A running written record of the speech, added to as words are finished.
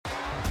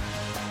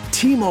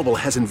T-Mobile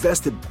has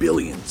invested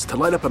billions to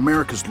light up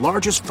America's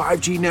largest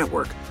 5G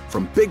network,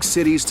 from big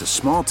cities to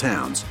small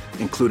towns,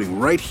 including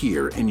right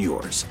here in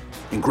yours.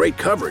 And great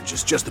coverage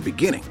is just the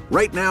beginning.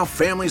 Right now,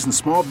 families and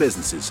small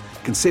businesses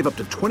can save up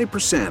to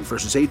 20%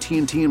 versus AT&T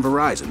and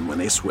Verizon when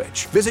they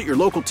switch. Visit your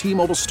local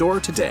T-Mobile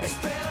store today.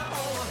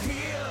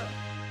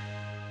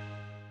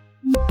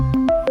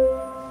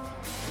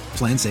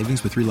 Plan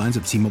savings with 3 lines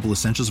of T-Mobile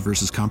Essentials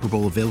versus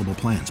comparable available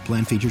plans.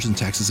 Plan features and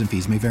taxes and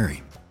fees may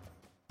vary.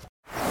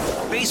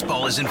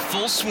 Baseball is in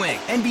full swing.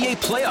 NBA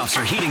playoffs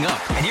are heating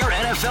up, and your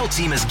NFL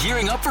team is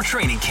gearing up for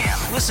training camp.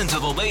 Listen to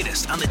the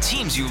latest on the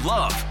teams you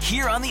love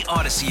here on the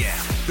Odyssey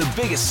app.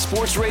 The biggest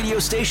sports radio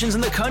stations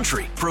in the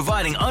country,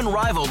 providing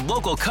unrivaled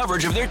local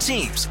coverage of their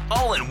teams,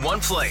 all in one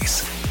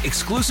place.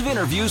 Exclusive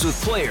interviews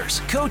with players,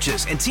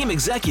 coaches, and team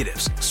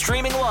executives,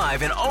 streaming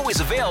live and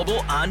always available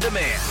on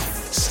demand.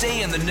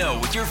 Stay in the know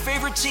with your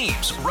favorite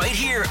teams right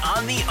here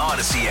on the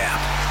Odyssey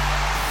app.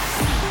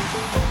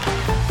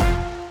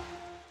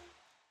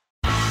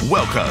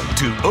 Welcome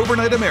to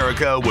Overnight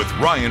America with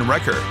Ryan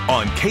Recker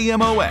on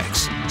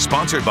KMOX.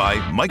 Sponsored by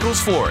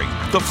Michael's Flooring,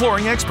 the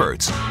flooring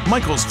experts.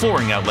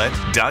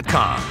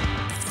 MichaelsFlooringOutlet.com.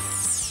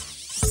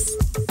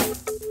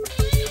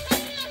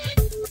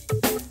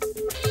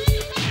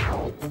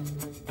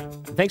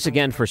 Thanks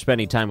again for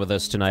spending time with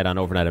us tonight on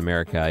Overnight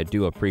America. I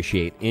do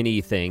appreciate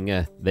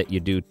anything that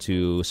you do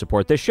to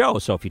support this show.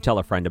 So if you tell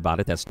a friend about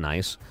it, that's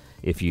nice.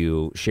 If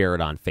you share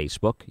it on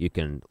Facebook, you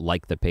can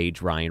like the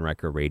page Ryan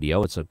Recker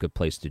Radio. It's a good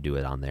place to do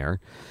it on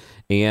there.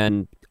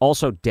 And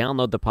also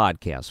download the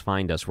podcast.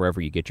 Find us wherever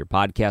you get your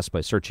podcasts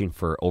by searching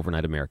for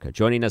Overnight America.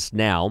 Joining us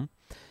now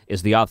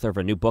is the author of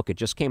a new book. It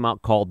just came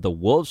out called The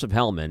Wolves of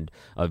Helmand,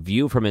 A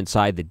View from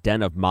Inside the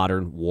Den of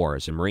Modern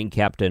Wars. And Marine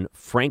Captain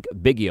Frank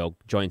Biggio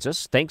joins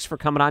us. Thanks for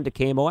coming on to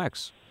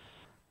KMOX.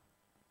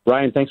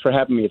 Ryan, thanks for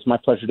having me. It's my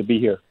pleasure to be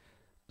here.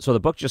 So the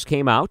book just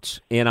came out,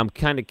 and I'm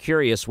kind of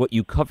curious what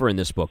you cover in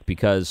this book,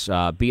 because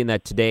being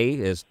that today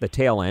is the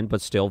tail end,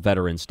 but still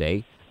Veterans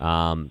Day,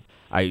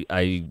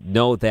 I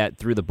know that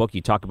through the book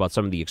you talk about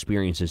some of the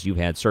experiences you've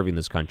had serving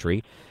this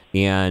country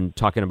and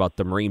talking about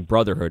the Marine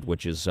Brotherhood,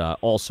 which is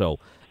also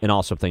an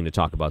awesome thing to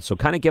talk about. So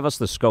kind of give us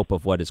the scope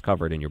of what is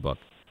covered in your book.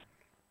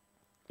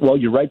 Well,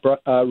 you're right,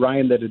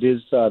 Ryan, that it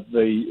is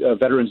the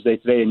Veterans Day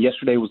today, and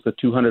yesterday was the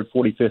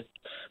 245th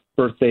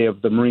birthday of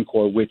the Marine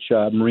Corps, which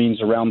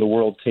Marines around the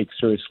world take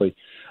seriously.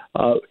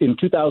 In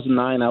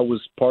 2009, I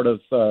was part of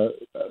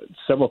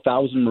several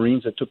thousand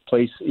Marines that took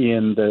place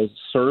in the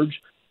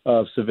surge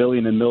of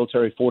civilian and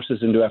military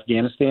forces into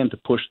Afghanistan to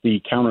push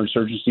the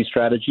counterinsurgency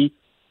strategy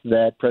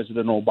that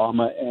President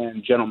Obama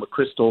and General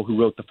McChrystal, who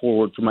wrote the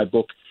foreword for my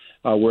book,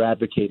 were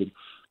advocating.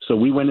 So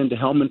we went into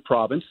Helmand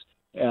Province,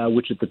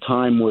 which at the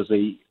time was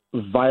a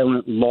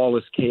violent,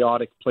 lawless,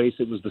 chaotic place.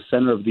 It was the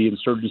center of the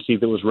insurgency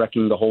that was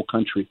wrecking the whole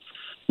country.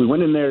 We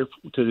went in there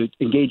to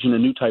engage in a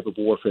new type of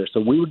warfare. So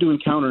we were doing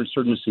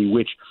counterinsurgency,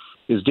 which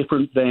is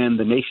different than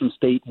the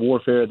nation-state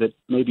warfare that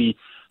maybe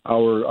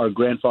our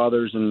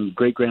grandfathers and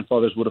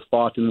great-grandfathers would have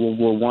fought in World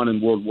War I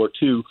and World War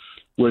II,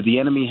 where the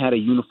enemy had a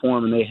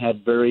uniform and they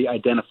had very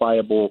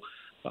identifiable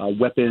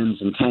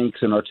weapons and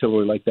tanks and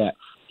artillery like that.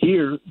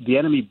 Here, the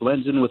enemy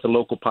blends in with the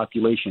local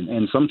population,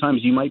 and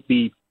sometimes you might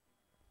be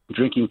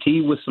drinking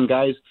tea with some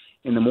guys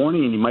in the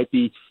morning, and you might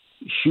be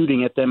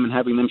shooting at them and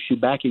having them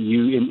shoot back at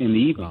you in the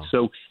evening. Wow.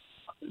 So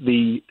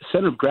the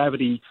center of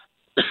gravity,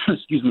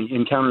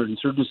 in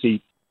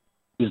counterinsurgency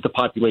is the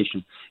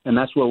population, and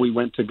that's where we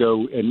went to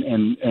go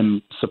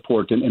and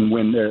support and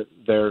when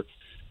they're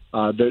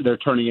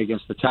turning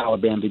against the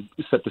Taliban to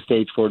set the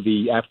stage for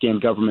the Afghan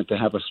government to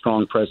have a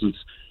strong presence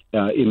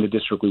in the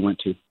district we went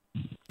to.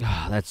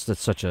 That's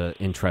such an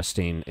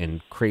interesting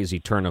and crazy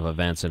turn of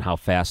events and how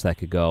fast that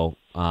could go.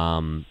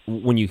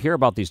 When you hear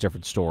about these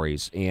different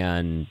stories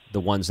and the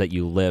ones that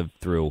you lived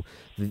through,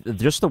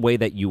 just the way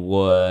that you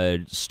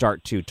would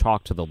start to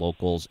talk to the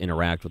locals,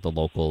 interact with the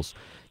locals,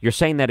 you're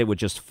saying that it would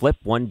just flip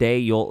one day.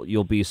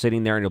 You'll be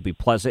sitting there and it'll be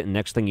pleasant, and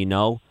next thing you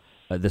know,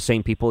 the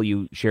same people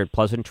you shared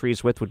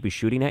pleasantries with would be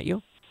shooting at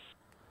you?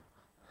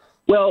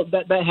 Well,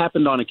 that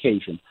happened on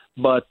occasion.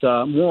 But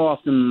more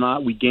often than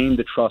not, we gained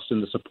the trust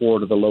and the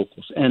support of the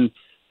locals. And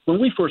when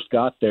we first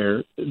got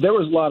there, there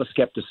was a lot of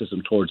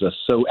skepticism towards us.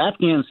 So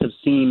Afghans have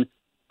seen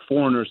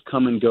foreigners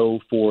come and go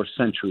for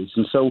centuries.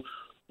 And so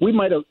we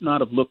might have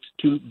not have looked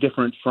too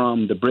different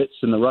from the Brits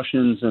and the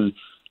Russians and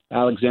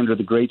Alexander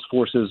the Great's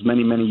forces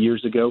many, many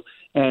years ago.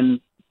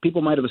 And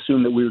people might have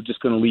assumed that we were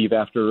just going to leave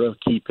after a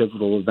key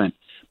pivotal event.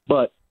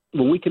 But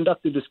when we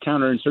conducted this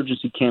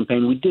counterinsurgency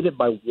campaign, we did it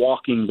by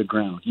walking the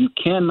ground. You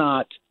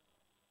cannot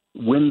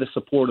win the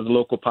support of the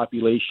local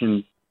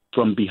population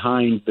from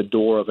behind the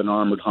door of an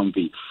armored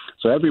Humvee.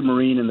 So every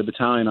Marine in the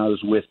battalion I was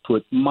with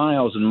put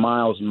miles and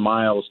miles and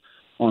miles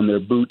on their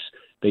boots.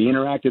 They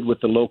interacted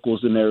with the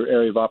locals in their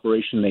area of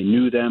operation. They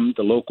knew them.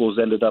 The locals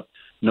ended up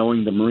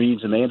knowing the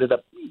Marines, and they ended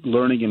up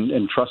learning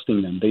and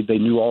trusting them. They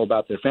knew all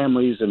about their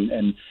families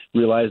and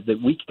realized that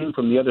we came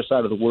from the other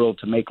side of the world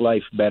to make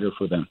life better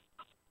for them.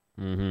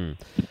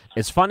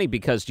 It's funny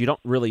because you don't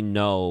really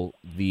know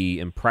the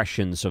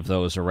impressions of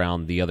those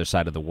around the other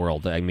side of the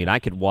world. I mean, I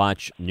could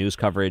watch news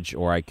coverage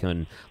or I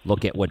can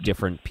look at what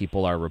different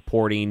people are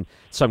reporting.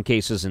 Some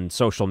cases in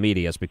social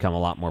media has become a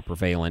lot more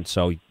prevalent.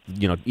 So,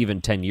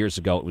 even 10 years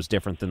ago, it was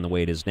different than the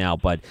way it is now.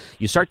 But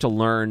you start to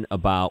learn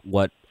about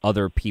what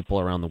other people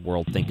around the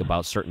world think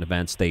about certain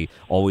events. They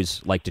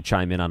always like to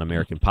chime in on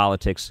American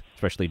politics,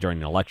 especially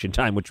during election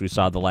time, which we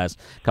saw the last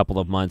couple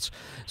of months.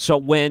 So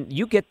when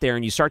you get there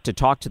and you start to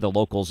talk to the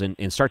locals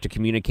and start to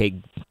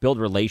communicate, build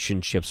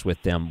relationships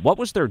with them, what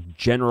was their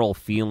general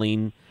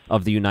feeling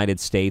of the United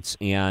States,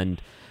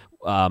 and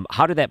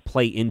how did that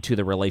play into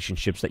the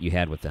relationships that you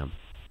had with them?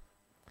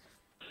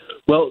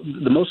 Well,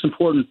 the most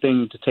important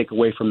thing to take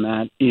away from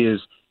that is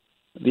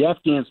the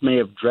Afghans may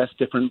have dressed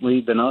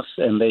differently than us,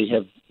 and they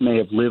may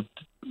have lived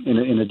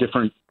in a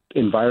different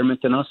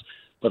environment than us,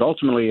 but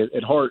ultimately,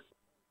 at heart,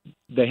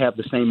 they have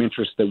the same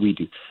interests that we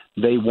do.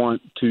 They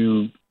want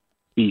to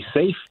be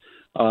safe,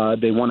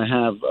 they want to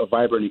have a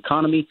vibrant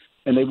economy,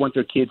 and they want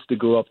their kids to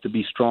grow up to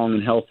be strong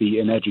and healthy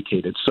and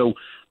educated. So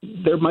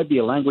there might be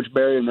a language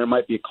barrier and there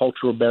might be a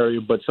cultural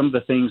barrier, but some of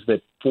the things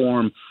that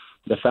form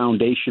the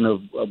foundation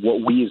of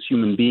what we as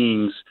human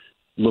beings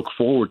look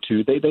forward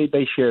to,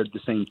 they shared the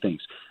same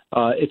things.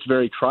 It's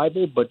very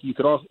tribal, but you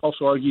could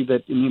also argue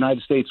that in the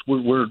United States,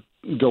 we're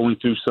going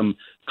through some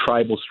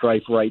tribal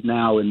strife right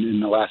now in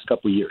the last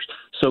couple of years.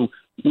 So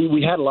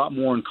we had a lot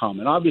more in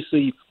common.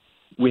 Obviously,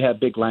 we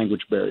have big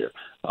language barrier.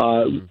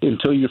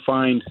 Until you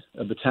find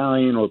a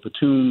battalion or a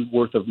platoon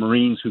worth of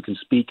Marines who can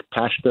speak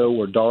Pashto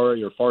or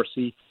Dari or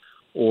Farsi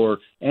or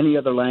any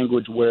other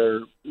language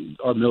where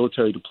our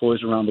military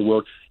deploys around the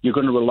world, you're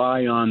going to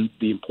rely on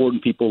the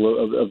important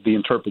people of the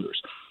interpreters.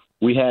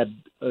 We had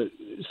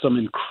some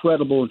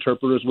incredible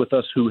interpreters with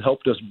us who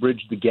helped us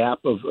bridge the gap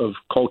of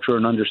culture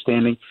and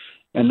understanding.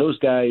 And those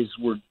guys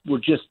were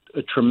just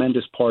a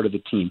tremendous part of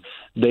the team.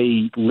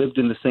 They lived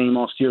in the same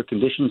austere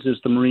conditions as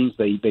the Marines.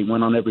 They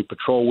went on every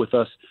patrol with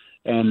us,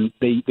 and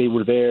they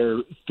were there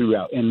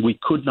throughout. And we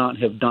could not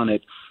have done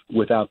it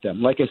without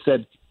them. Like I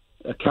said,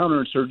 a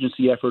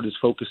counterinsurgency effort is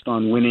focused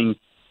on winning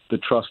the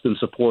trust and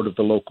support of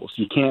the locals.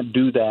 You can't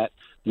do that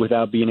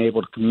without being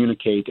able to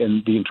communicate,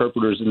 and the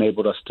interpreters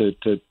enabled us to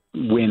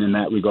win in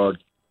that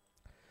regard.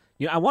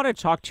 I want to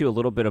talk to you a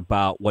little bit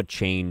about what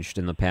changed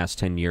in the past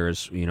 10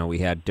 years. We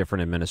had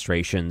different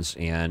administrations,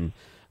 and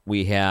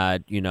we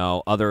had,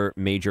 other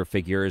major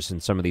figures in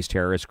some of these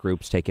terrorist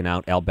groups taken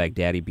out,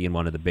 al-Baghdadi being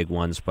one of the big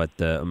ones, but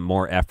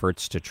more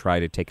efforts to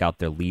try to take out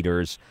their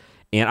leaders.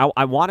 And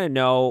I want to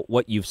know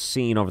what you've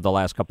seen over the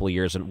last couple of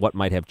years and what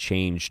might have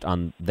changed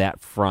on that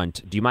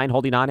front. Do you mind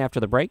holding on after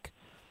the break?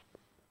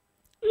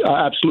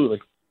 Absolutely.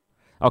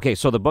 Okay,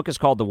 so the book is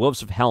called The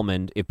Wolves of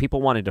Helmand. If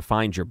people wanted to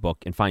find your book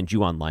and find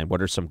you online,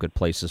 what are some good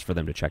places for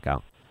them to check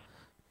out?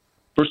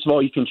 First of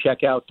all, you can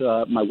check out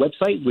my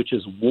website, which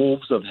is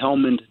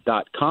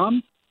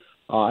wolvesofhelmand.com.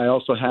 I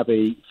also have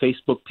a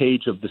Facebook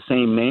page of the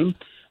same name.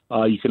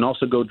 You can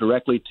also go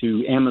directly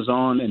to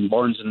Amazon and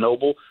Barnes &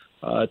 Noble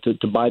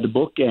to buy the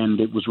book,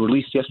 and it was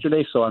released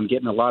yesterday, so I'm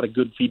getting a lot of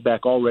good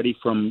feedback already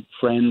from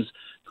friends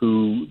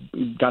who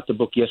got the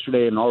book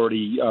yesterday and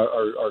already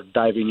are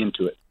diving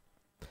into it.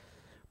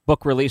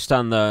 Book released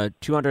on the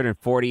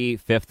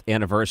 245th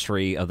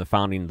anniversary of the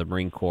founding of the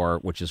Marine Corps,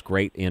 which is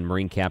great, and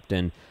Marine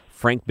Captain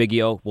Frank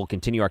Biggio. We'll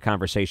continue our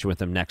conversation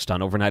with him next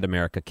on Overnight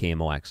America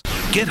KMOX.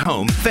 Get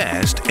home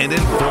fast and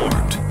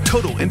informed.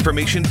 Total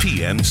Information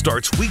PM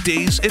starts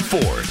weekdays at 4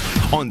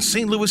 on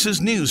St.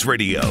 Louis's News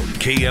Radio,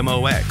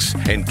 KMOX,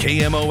 and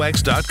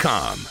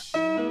KMOX.com.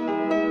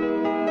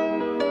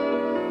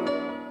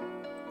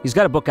 He's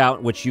got a book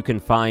out which you can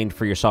find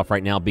for yourself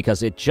right now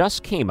because it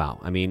just came out,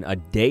 a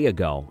day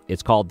ago.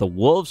 It's called The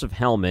Wolves of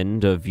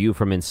Helmand, A View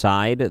from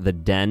Inside the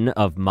Den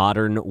of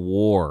Modern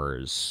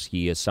Wars.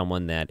 He is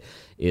someone that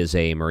is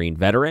a Marine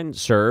veteran,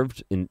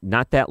 served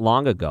not that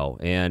long ago,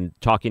 and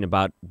talking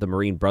about the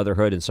Marine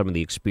Brotherhood and some of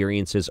the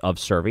experiences of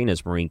serving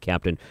as Marine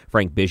Captain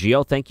Frank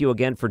Biggio. Thank you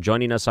again for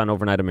joining us on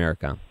Overnight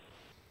America.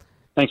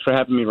 Thanks for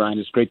having me, Ryan.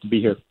 It's great to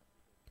be here.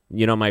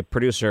 My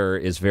producer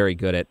is very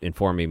good at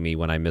informing me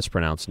when I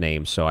mispronounce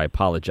names, so I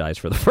apologize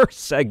for the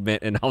first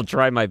segment, and I'll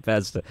try my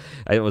best.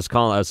 I was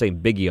saying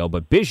Biggio,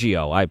 but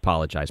Biggio, I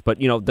apologize. But,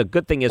 the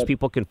good thing is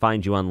people can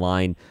find you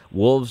online,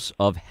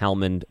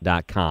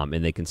 wolvesofhelmand.com,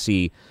 and they can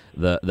see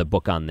the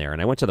book on there.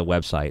 And I went to the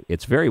website.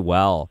 It's very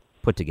well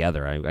put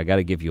together. I got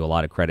to give you a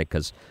lot of credit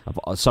because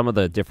of some of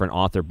the different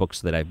author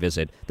books that I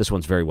visit, this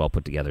one's very well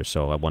put together,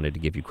 so I wanted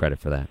to give you credit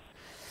for that.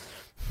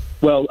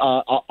 Well,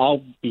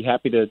 I'll be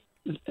happy to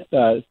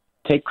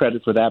take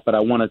credit for that, but I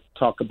want to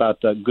talk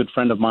about a good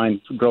friend of mine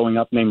growing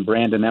up named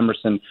Brandon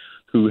Emerson,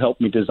 who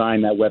helped me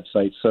design that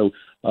website. So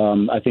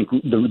I think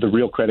the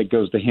real credit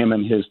goes to him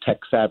and his tech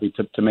savvy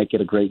to make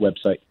it a great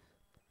website.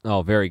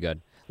 Oh, very good.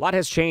 A lot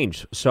has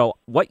changed. So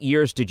what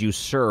years did you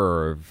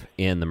serve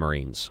in the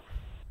Marines?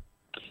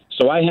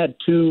 So I had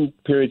 2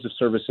 periods of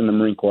service in the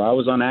Marine Corps. I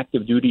was on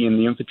active duty in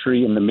the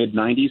infantry in the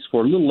mid-'90s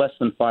for a little less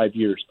than 5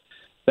 years.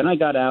 Then I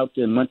got out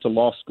and went to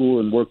law school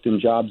and worked in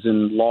jobs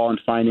in law and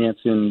finance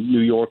in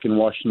New York and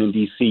Washington,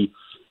 D.C.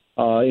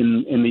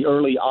 In the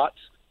early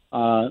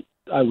aughts,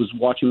 I was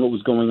watching what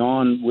was going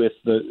on with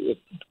the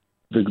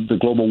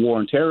global war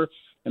on terror,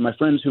 and my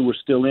friends who were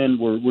still in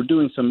were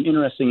doing some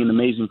interesting and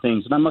amazing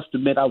things. And I must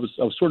admit, I was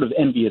sort of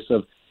envious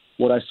of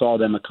what I saw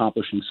them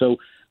accomplishing. So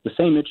the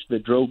same itch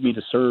that drove me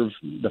to serve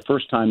the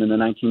first time in the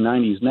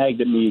 1990s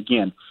nagged at me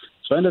again.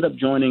 So I ended up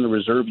joining a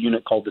reserve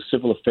unit called the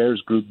Civil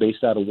Affairs Group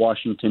based out of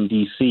Washington,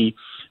 D.C.,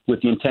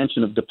 with the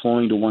intention of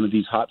deploying to one of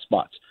these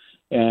hotspots.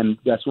 And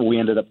that's what we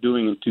ended up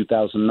doing in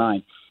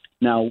 2009.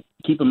 Now,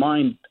 keep in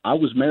mind, I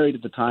was married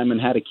at the time and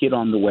had a kid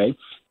on the way,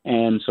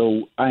 and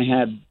so I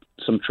had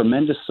some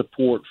tremendous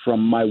support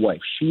from my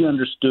wife. She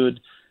understood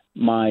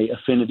my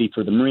affinity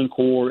for the Marine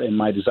Corps and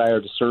my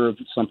desire to serve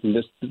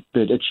something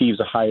that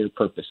achieves a higher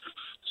purpose.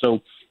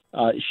 So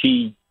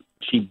she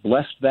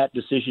blessed that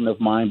decision of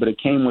mine, but it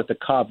came with a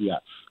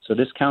caveat. So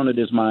this counted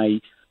as my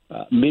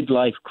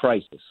midlife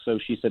crisis. So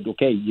she said,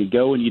 okay, you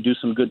go and you do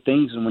some good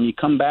things, and when you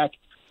come back,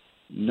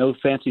 no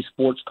fancy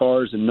sports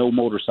cars and no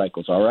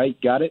motorcycles. All right,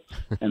 got it?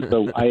 And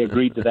so I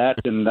agreed to that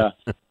and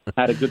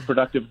had a good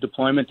productive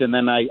deployment, and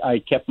then I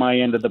kept my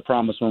end of the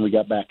promise when we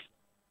got back.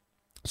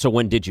 So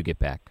when did you get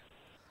back?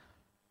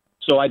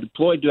 So I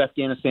deployed to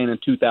Afghanistan in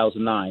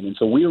 2009, and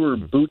so we were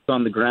boots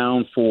on the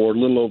ground for a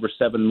little over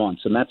 7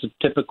 months, and that's a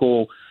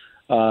typical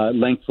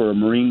length for a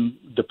Marine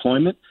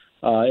deployment.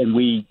 And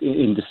we,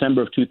 in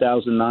December of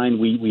 2009,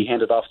 we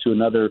handed off to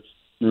another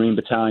Marine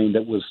battalion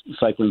that was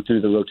cycling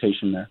through the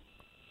rotation there.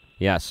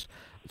 Yes.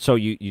 So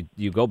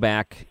you go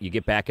back, you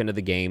get back into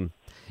the game.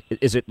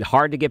 Is it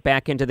hard to get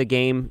back into the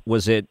game?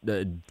 Was it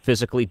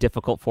physically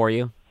difficult for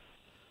you?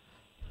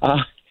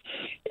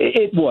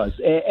 It was,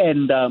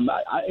 and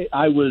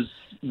I was,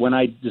 when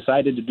I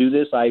decided to do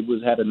this,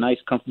 had a nice,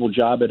 comfortable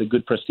job at a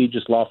good,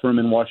 prestigious law firm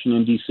in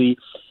Washington, D.C.,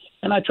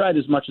 and I tried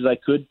as much as I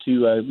could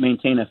to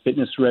maintain a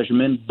fitness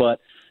regimen, but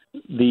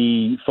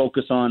the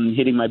focus on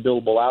hitting my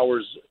billable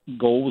hours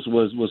goals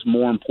was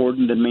more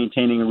important than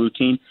maintaining a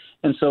routine.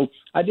 And so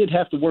I did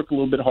have to work a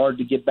little bit hard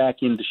to get back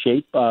into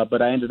shape,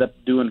 but I ended up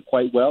doing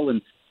quite well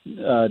and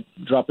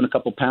dropping a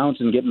couple pounds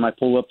and getting my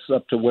pull-ups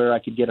up to where I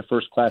could get a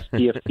first-class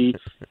PFT,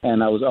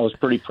 and I was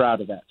pretty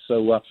proud of that.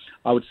 So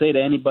I would say to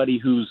anybody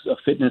who's a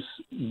fitness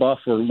buff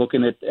or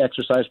looking at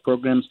exercise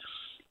programs,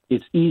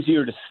 it's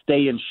easier to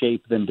stay in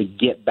shape than to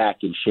get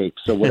back in shape.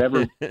 So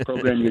whatever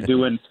program you're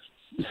doing,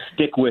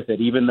 stick with it,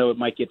 even though it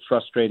might get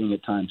frustrating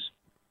at times.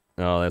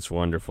 Oh, that's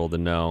wonderful to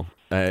know.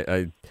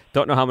 I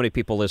don't know how many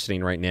people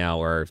listening right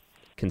now are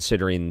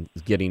considering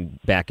getting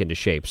back into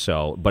shape.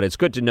 So, but it's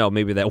good to know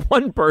maybe that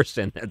one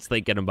person that's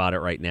thinking about it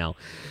right now.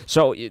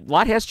 So a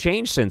lot has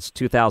changed since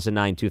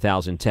 2009,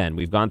 2010.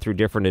 We've gone through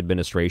different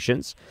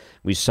administrations.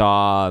 We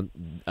saw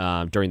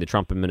during the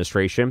Trump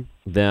administration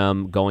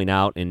them going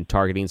out and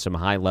targeting some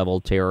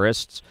high-level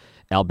terrorists,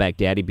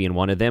 al-Baghdadi being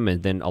one of them,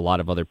 and then a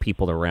lot of other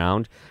people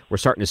around. We're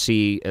starting to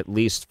see, at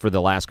least for the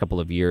last couple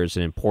of years,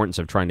 an importance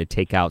of trying to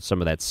take out some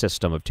of that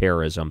system of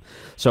terrorism.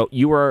 So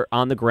you were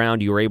on the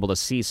ground, you were able to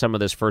see some of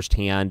this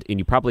firsthand, and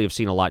you probably have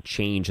seen a lot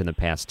change in the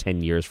past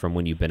 10 years from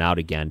when you've been out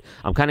again.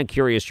 I'm kind of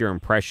curious your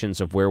impressions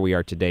of where we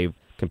are today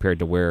compared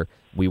to where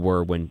we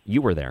were when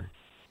you were there.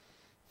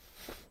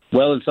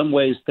 Well, in some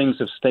ways, things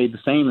have stayed the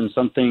same, and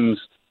some things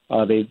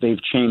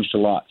they've changed a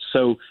lot.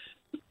 So,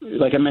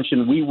 like I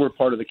mentioned, we were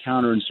part of the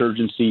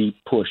counterinsurgency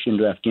push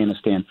into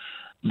Afghanistan.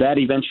 That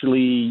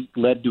eventually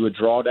led to a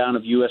drawdown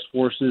of U.S.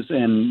 forces,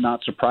 and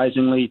not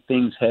surprisingly,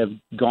 things have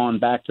gone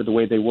back to the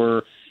way they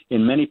were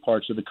in many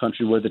parts of the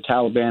country where the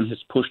Taliban has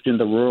pushed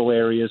into rural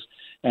areas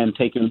and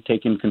taken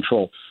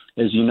control.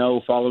 As you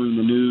know, following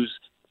the news,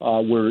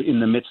 we're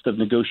in the midst of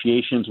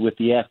negotiations with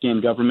the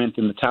Afghan government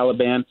and the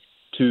Taliban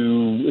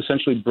to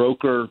essentially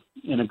broker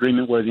an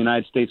agreement where the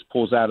United States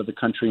pulls out of the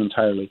country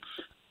entirely.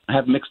 I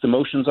have mixed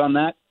emotions on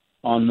that.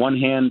 On one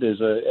hand, as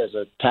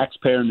a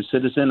taxpayer and a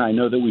citizen, I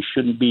know that we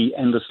shouldn't be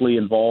endlessly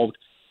involved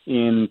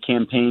in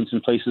campaigns in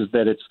places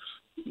that it's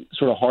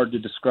sort of hard to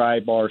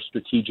describe our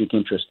strategic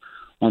interest.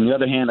 On the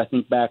other hand, I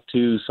think back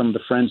to some of the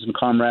friends and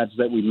comrades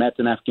that we met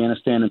in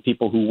Afghanistan and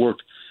people who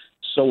worked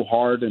so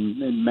hard and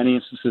in many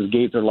instances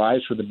gave their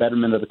lives for the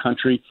betterment of the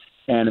country,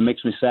 and it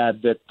makes me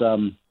sad that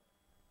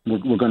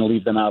we're going to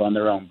leave them out on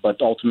their own.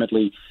 But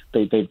ultimately,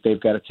 they've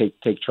got to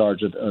take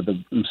charge of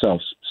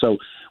themselves. So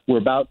we're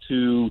about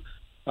to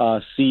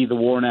see the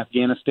war in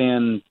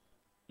Afghanistan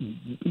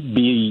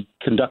be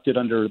conducted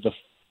under the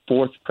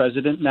fourth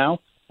president now,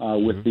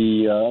 with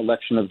the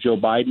election of Joe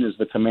Biden as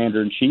the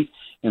commander-in-chief.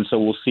 And so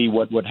we'll see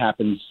what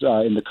happens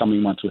in the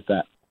coming months with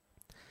that.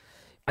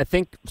 I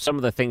think some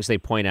of the things they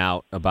point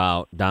out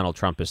about Donald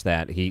Trump is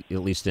that he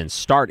at least didn't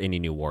start any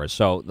new wars.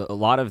 So a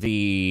lot of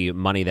the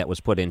money that was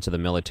put into the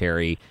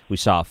military, we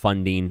saw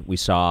funding, we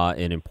saw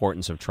an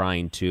importance of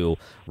trying to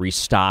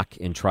restock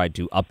and try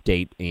to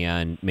update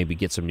and maybe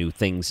get some new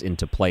things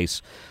into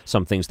place.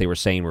 Some things they were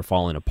saying were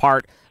falling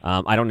apart.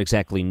 I don't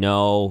exactly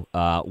know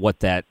what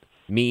that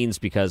means,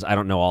 because I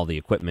don't know all the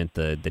equipment,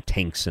 the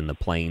tanks and the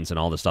planes and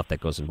all the stuff that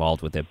goes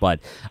involved with it. But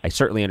I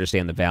certainly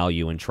understand the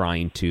value in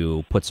trying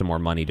to put some more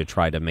money to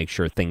try to make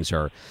sure things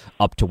are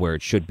up to where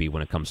it should be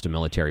when it comes to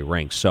military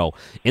ranks. So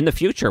in the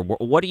future,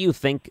 what do you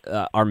think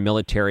our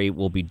military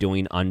will be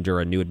doing under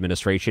a new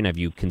administration? Have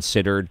you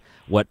considered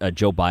what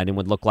Joe Biden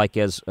would look like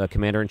as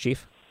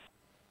Commander-in-Chief?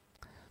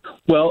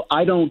 Well,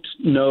 I don't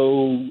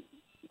know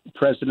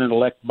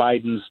President-elect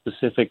Biden's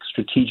specific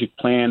strategic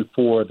plan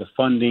for the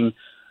funding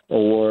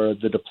or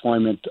the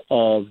deployment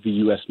of the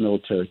U.S.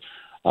 military.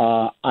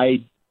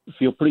 I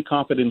feel pretty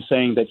confident in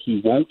saying that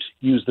he won't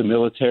use the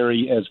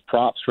military as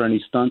props for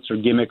any stunts or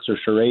gimmicks or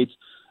charades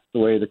the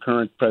way the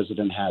current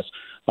president has.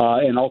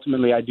 And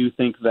ultimately, I do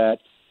think that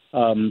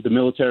the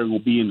military will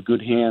be in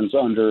good hands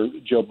under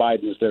Joe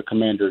Biden as their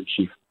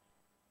commander-in-chief.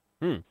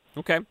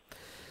 Okay.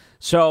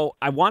 So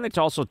I wanted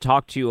to also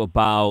talk to you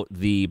about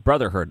the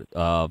Brotherhood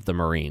of the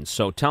Marines.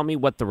 So tell me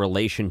what the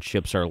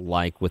relationships are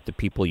like with the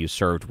people you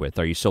served with.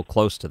 Are you so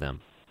close to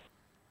them?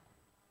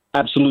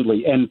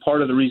 Absolutely. And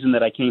part of the reason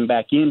that I came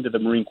back into the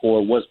Marine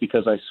Corps was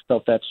because I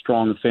felt that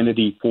strong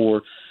affinity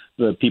for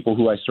the people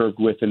who I served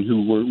with and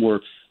who were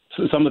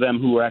some of them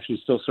who are actually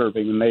still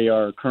serving. And they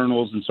are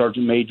colonels and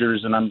sergeant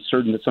majors, and I'm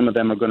certain that some of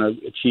them are going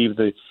to achieve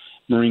the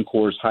Marine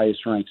Corps'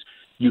 highest ranks.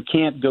 You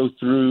can't go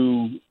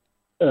through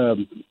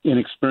an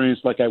experience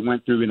like I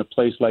went through in a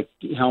place like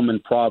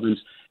Helmand Province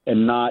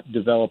and not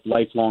develop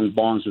lifelong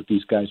bonds with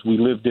these guys. We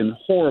lived in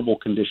horrible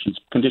conditions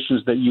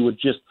that you would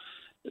just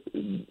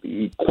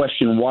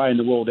question why in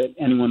the world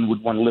anyone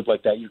would want to live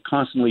like that. You're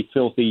constantly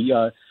filthy.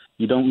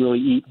 You don't really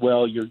eat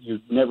well. You're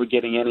never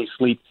getting any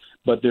sleep.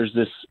 But there's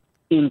this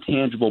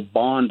intangible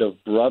bond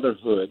of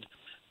brotherhood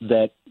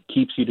that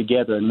keeps you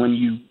together. And when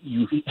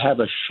you have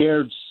a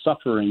shared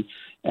suffering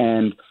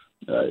and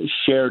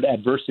shared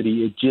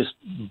adversity, it just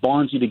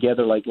bonds you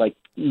together like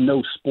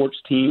no sports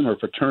team or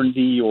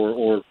fraternity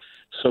or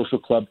social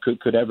club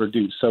could ever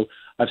do. So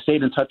I've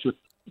stayed in touch with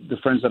the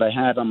friends that I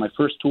had on my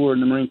first tour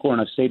in the Marine Corps,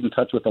 and I've stayed in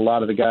touch with a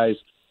lot of the guys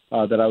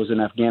that I was in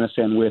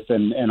Afghanistan with,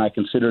 and I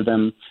consider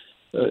them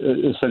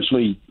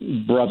essentially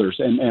brothers,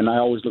 and I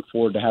always look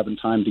forward to having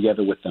time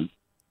together with them.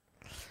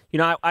 You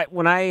know,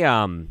 when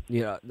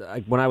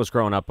I was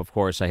growing up, of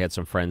course, I had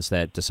some friends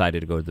that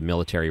decided to go the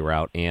military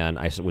route, and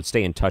I would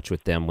stay in touch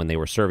with them when they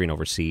were serving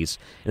overseas.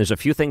 And there's a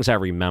few things I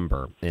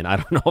remember, and I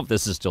don't know if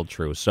this is still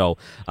true. So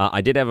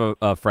I did have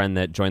a friend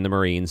that joined the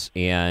Marines,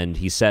 and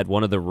he said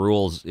one of the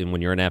rules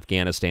when you're in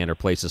Afghanistan or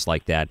places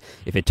like that,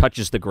 if it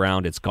touches the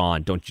ground, it's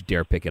gone. Don't you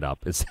dare pick it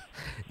up. Is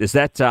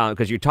that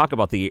because you talk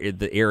about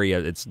the area?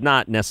 It's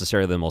not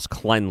necessarily the most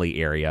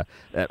cleanly area.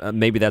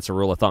 Maybe that's a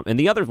rule of thumb. And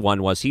the other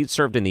one was he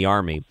served in the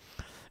Army.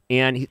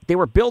 And they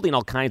were building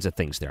all kinds of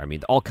things there. I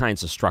mean, all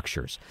kinds of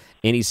structures.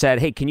 And he said,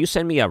 hey, can you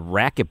send me a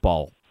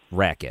racquetball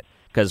racket?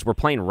 Because we're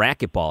playing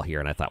racquetball here.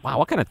 And I thought, wow,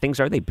 what kind of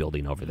things are they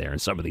building over there in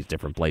some of these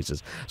different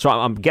places? So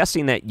I'm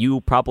guessing that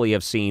you probably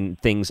have seen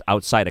things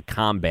outside of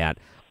combat,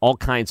 all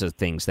kinds of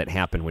things that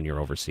happen when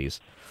you're overseas.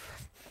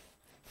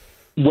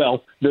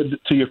 Well,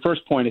 to your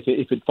first point,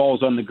 if it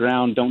falls on the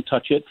ground, don't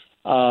touch it.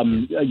 I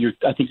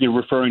think you're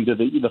referring to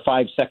the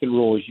 5-second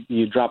rule.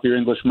 You drop your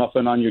English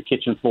muffin on your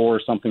kitchen floor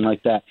or something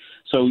like that.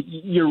 So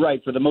you're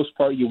right. For the most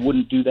part, you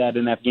wouldn't do that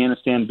in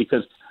Afghanistan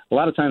because a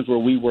lot of times where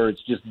we were,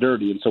 it's just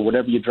dirty. And so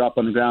whatever you drop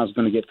on the ground is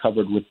going to get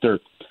covered with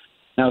dirt.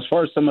 Now, as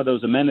far as some of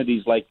those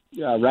amenities like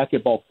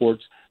racquetball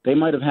courts, they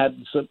might have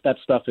had that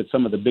stuff at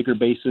some of the bigger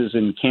bases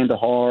in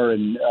Kandahar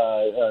and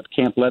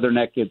Camp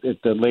Leatherneck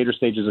at the later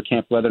stages of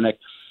Camp Leatherneck.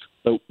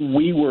 But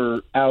we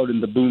were out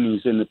in the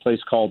boonies in a place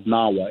called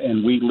Nawa,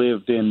 and we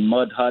lived in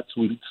mud huts.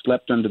 We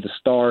slept under the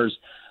stars.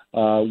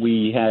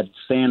 We had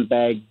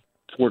sandbag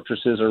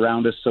fortresses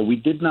around us, so we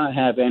did not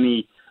have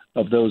any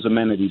of those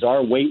amenities.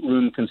 Our weight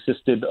room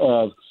consisted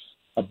of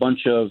a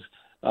bunch of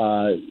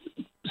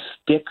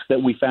sticks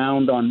that we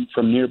found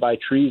from nearby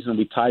trees, and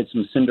we tied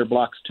some cinder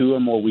blocks to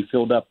them, or we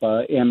filled up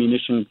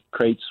ammunition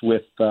crates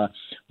with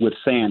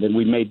sand, and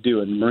we made do.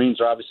 And Marines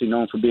are obviously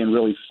known for being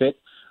really fit.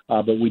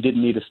 But we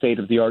didn't need a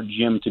state-of-the-art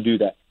gym to do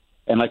that.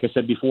 And like I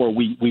said before,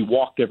 we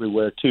walked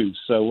everywhere, too.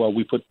 So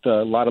we put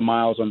a lot of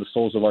miles on the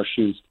soles of our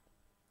shoes.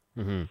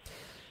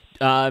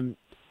 Mm-hmm.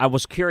 I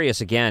was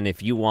curious, again,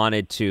 if you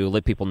wanted to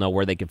let people know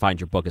where they can find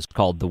your book. It's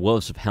called The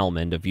Wolves of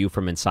Helmand, A View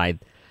from Inside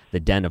the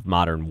Den of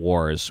Modern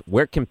Wars.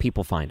 Where can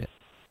people find it?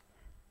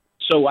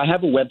 So I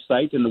have a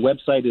website, and the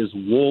website is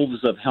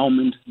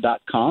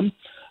wolvesofhelmand.com.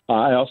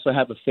 I also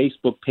have a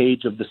Facebook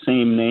page of the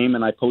same name,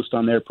 and I post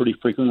on there pretty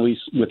frequently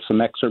with some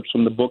excerpts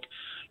from the book.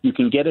 You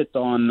can get it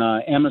on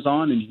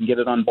Amazon, and you can get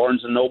it on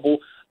Barnes & Noble.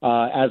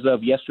 As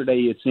of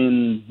yesterday, it's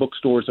in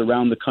bookstores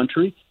around the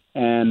country,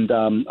 and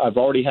I've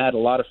already had a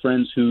lot of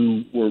friends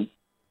who were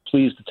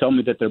pleased to tell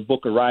me that their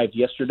book arrived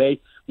yesterday,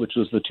 which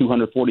was the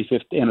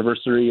 245th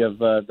anniversary of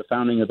the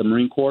founding of the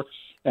Marine Corps,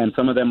 and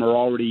some of them are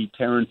already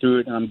tearing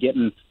through it, and I'm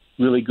getting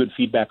really good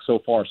feedback so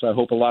far. So I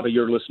hope a lot of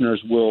your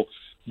listeners will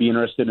be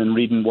interested in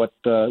reading what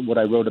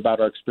I wrote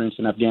about our experience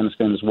in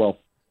Afghanistan as well.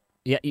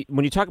 Yeah,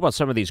 when you talk about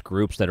some of these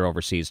groups that are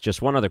overseas,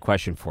 just one other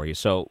question for you.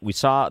 So we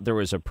saw there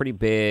was a pretty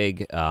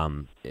big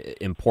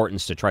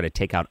importance to try to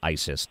take out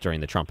ISIS during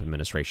the Trump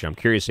administration. I'm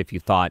curious if you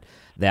thought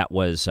that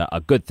was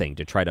a good thing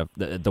to try to,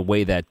 the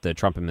way that the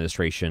Trump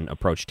administration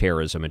approached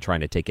terrorism and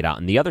trying to take it out.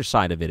 And the other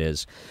side of it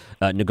is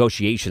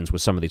negotiations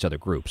with some of these other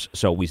groups.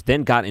 So we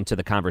then got into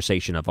the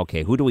conversation of,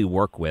 okay, who do we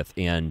work with?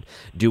 And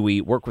do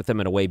we work with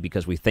them in a way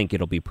because we think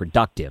it'll be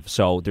productive?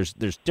 So there's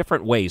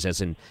different ways,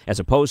 as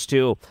opposed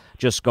to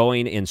just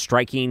going and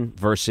striking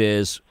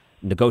versus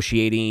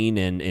negotiating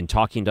and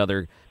talking to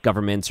other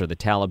governments or the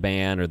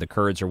Taliban or the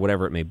Kurds or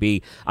whatever it may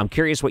be. I'm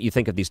curious what you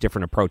think of these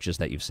different approaches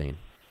that you've seen.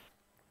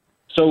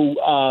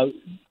 So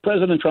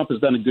President Trump has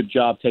done a good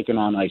job taking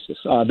on ISIS.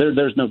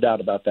 There's no doubt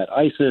about that.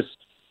 ISIS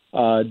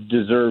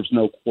deserves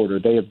no quarter.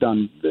 They have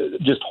done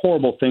just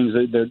horrible things.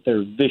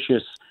 They're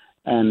vicious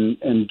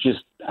and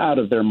just out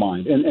of their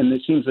mind. And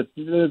it seems that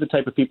they're the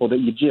type of people that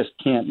you just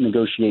can't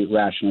negotiate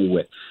rationally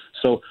with.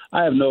 So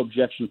I have no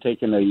objection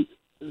taking a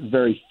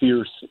very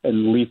fierce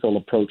and lethal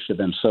approach to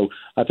them. So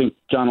I think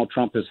Donald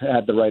Trump has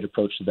had the right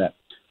approach to that.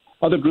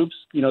 Other groups,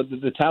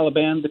 the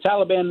Taliban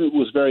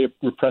was very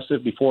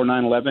repressive before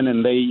 9/11,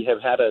 and they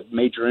have had a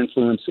major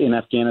influence in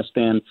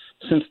Afghanistan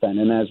since then.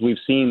 And as we've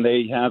seen,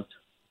 they have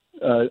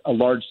a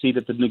large seat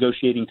at the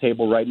negotiating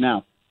table right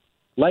now.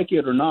 Like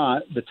it or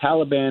not, the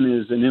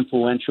Taliban is an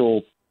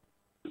influential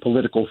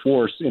political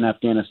force in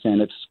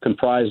Afghanistan. It's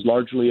comprised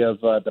largely of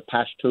the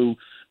Pashto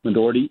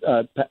minority,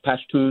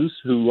 Pashtuns,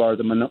 who are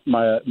the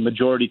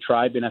majority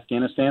tribe in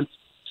Afghanistan.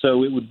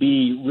 So it would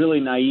be really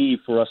naive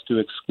for us to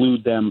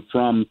exclude them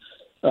from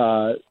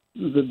the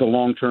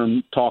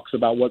long-term talks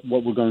about what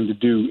we're going to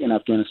do in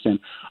Afghanistan.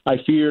 I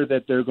fear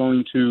that they're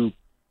going to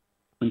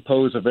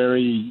impose a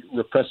very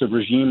repressive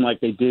regime like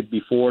they did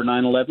before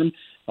 9/11,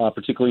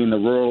 particularly in the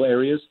rural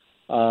areas,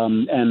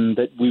 and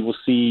that we will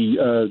see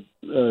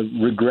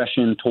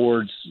regression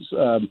towards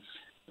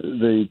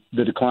the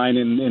decline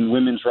in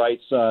women's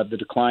rights, the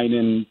decline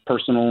in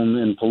personal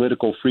and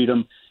political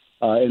freedom,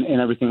 and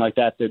everything like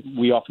that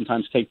we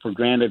oftentimes take for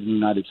granted in the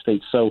United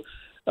States. So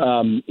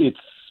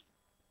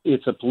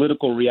it's a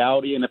political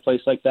reality in a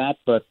place like that.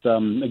 But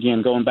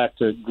again, going back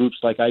to groups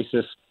like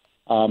ISIS,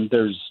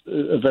 there's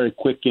a very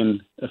quick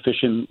and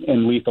efficient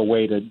and lethal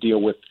way to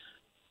deal with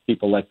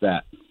people like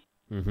that.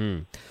 Mm-hmm.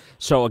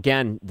 So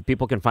again, the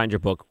people can find your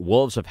book,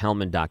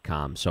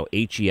 wolvesofhelmand.com. So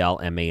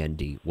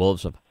HELMAND,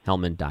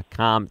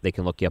 wolvesofhelmand.com. They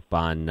can look you up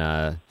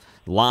on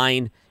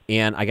line.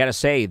 And I got to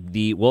say,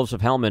 the Wolves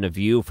of Helmand, A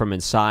View from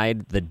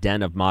Inside the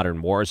Den of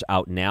Modern Wars,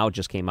 out now,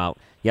 just came out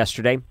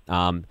yesterday.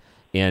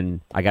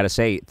 And I got to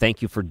say,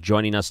 thank you for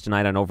joining us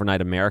tonight on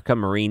Overnight America,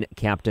 Marine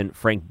Captain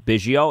Frank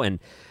Biggio, and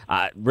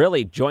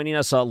really joining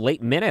us a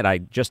late minute. I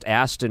just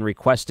asked and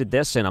requested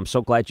this, and I'm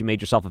so glad you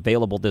made yourself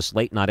available this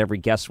late. Not every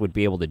guest would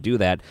be able to do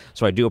that,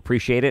 so I do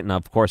appreciate it. And,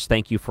 of course,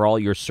 thank you for all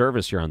your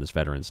service here on this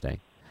Veterans Day.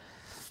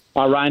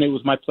 Ryan, it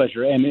was my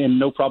pleasure, and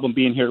no problem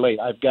being here late.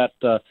 I've got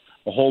a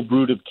whole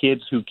brood of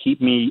kids who keep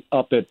me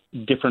up at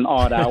different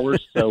odd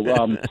hours, so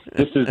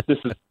this is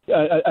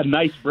a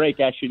nice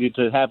break, actually,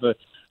 to have a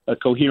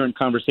coherent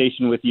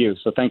conversation with you.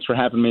 So thanks for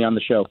having me on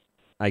the show.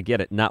 I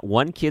get it. Not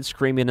one kid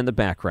screaming in the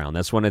background.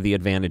 That's one of the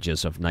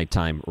advantages of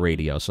nighttime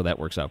radio, so that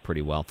works out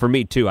pretty well. For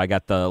me, too, I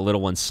got the little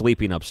one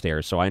sleeping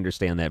upstairs, so I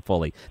understand that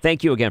fully.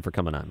 Thank you again for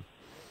coming on.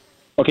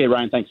 Okay,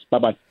 Ryan, thanks.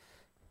 Bye-bye.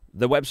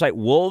 The website,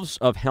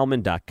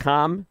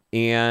 wolvesofhelmand.com,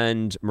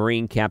 and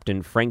Marine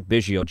Captain Frank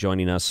Biggio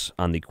joining us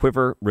on the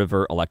Quiver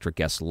River Electric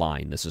Guest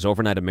line. This is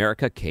Overnight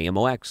America,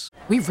 KMOX.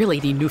 We really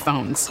need new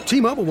phones.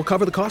 T-Mobile will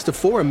cover the cost of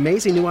 4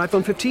 amazing new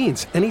iPhone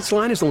 15s, and each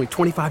line is only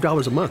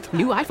 $25 a month.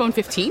 New iPhone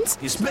 15s?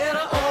 It's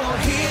better over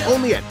here.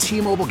 Only at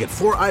T-Mobile, get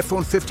 4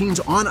 iPhone 15s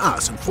on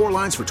us and 4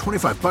 lines for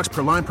 $25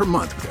 per line per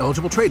month with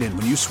eligible trade-in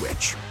when you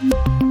switch.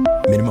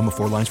 Minimum of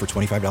 4 lines for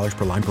 $25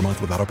 per line per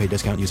month with autopay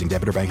discount using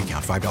debit or bank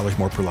account. $5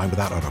 more per line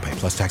without autopay,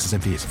 plus taxes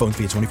and fees. Phone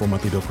fee at 24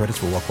 monthly bill credits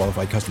for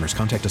well-qualified customers.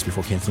 Contact us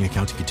before canceling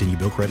account to continue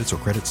bill credits or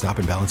credit stop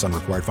and balance on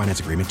required finance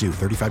agreement due.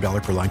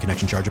 $35 per line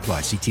connection charge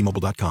applies. See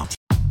T-Mobile.com.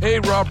 Hey,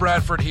 Rob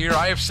Bradford here.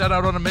 I have set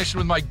out on a mission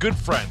with my good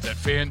friends at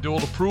FanDuel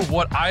to prove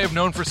what I have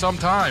known for some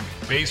time.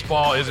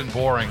 Baseball isn't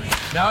boring.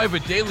 Now I have a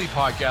daily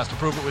podcast to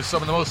prove it with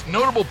some of the most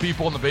notable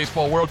people in the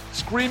baseball world,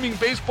 screaming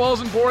baseball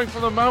isn't boring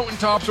from the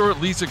mountaintops, or at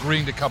least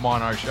agreeing to come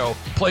on our show.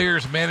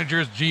 Players,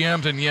 managers,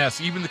 GMs, and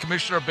yes, even the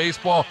commissioner of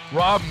baseball,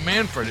 Rob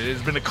Manfred. It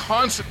has been a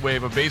constant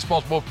wave of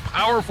baseball's most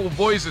powerful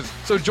voices.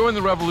 So join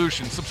the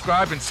revolution.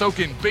 Subscribe and soak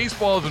in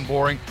Baseball Isn't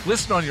Boring.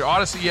 Listen on your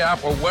Odyssey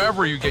app or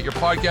wherever you get your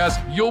podcasts.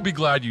 You'll be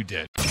glad you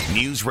did.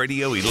 News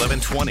Radio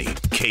 1120,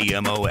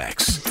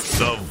 KMOX,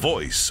 the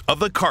voice of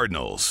the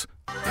Cardinals.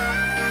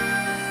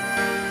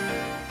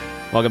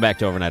 Welcome back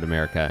to Overnight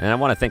America, and I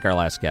want to thank our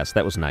last guest.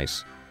 That was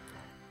nice.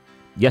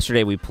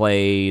 Yesterday we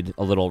played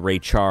a little Ray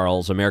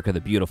Charles, America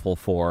the Beautiful,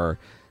 for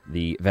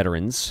the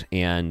veterans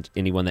and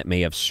anyone that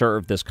may have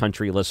served this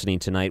country listening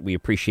tonight. We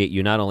appreciate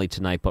you not only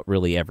tonight, but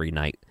really every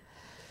night.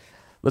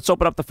 Let's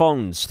open up the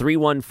phones,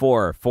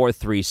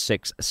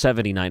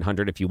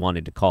 314-436-7900 if you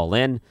wanted to call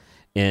in.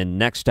 In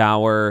next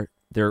hour,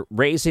 they're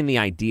raising the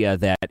idea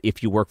that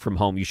if you work from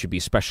home, you should be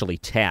specially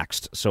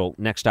taxed. So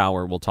next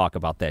hour, we'll talk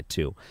about that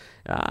too.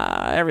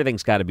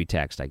 Everything's got to be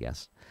taxed, I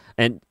guess.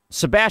 And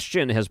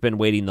Sebastian has been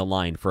waiting the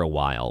line for a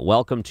while.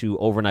 Welcome to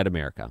Overnight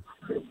America.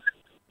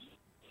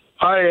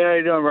 Hi, how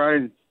you doing,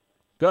 Ryan?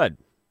 Good.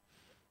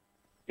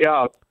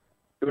 Yeah,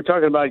 we were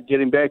talking about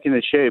getting back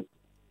into shape.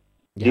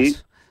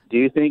 Yes. Do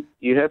you think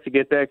you have to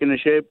get back into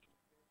shape?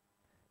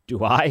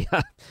 Do I?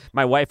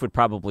 My wife would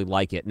probably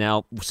like it.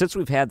 Now, since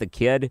we've had the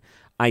kid,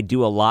 I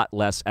do a lot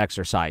less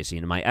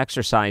exercising. My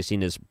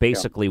exercising is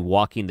basically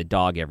walking the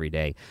dog every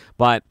day.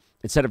 But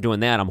instead of doing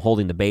that, I'm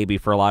holding the baby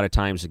for a lot of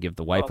times to give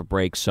the wife a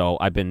break. So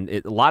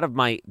a lot of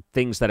my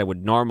things that I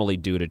would normally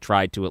do to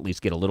try to at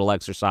least get a little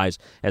exercise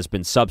has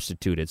been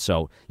substituted.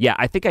 So, yeah,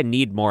 I think I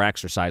need more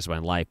exercise in my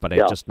life, but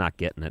I'm just not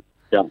getting it.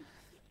 Yeah.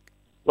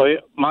 Well,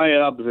 my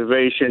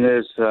observation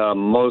is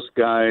most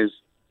guys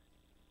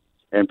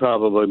and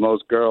probably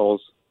most girls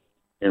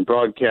in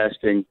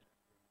broadcasting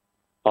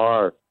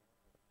are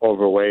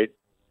overweight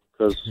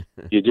because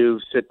you do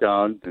sit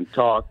down and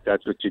talk.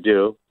 That's what you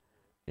do.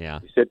 Yeah.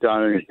 You sit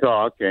down and you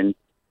talk, and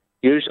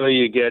usually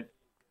you get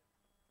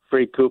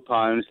free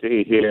coupons to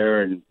eat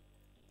here and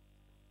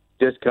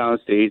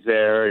discounts to eat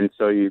there, and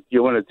so you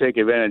want to take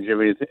advantage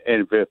of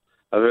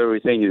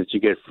everything that you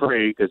get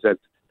free because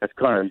that's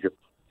kind of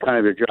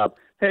your job.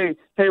 Hey,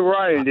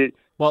 Ryan,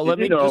 let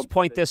me just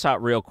point this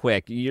out real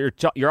quick.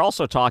 You're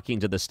also talking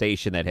to the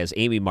station that has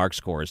Amy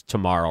Markscores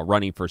tomorrow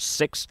running for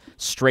 6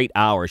 straight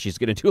hours. She's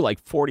going to do like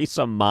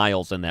 40-some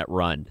miles in that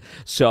run.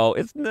 So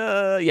it's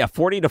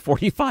 40 to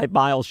 45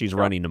 miles she's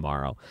running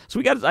tomorrow. So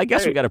we got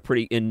a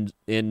pretty in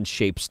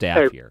shape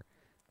staff here.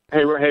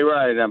 Hey,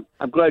 Ryan,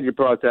 I'm glad you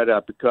brought that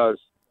up because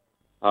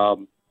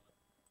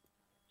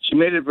she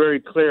made it very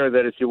clear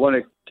that if you want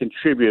to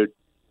contribute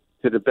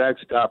to the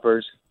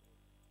Backstoppers,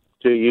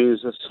 to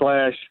use a /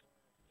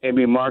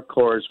 Amy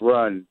Markcore's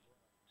run.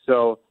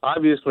 So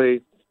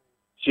obviously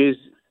she's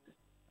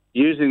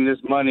using this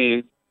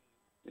money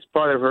as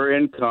part of her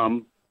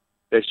income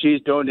that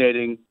she's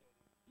donating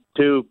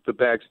to the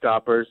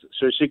Backstoppers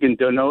so she can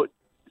deduct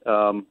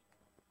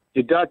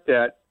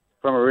that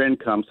from her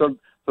income. So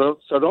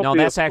don't No, be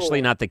that's a fool.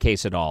 actually not the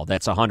case at all.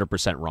 That's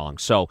 100% wrong.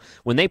 So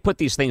when they put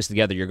these things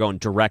together, you're going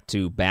direct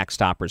to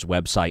Backstoppers'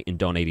 website and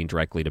donating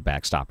directly to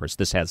Backstoppers.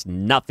 This has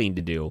nothing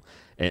to do,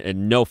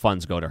 and no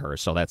funds go to her.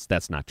 So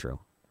that's not true.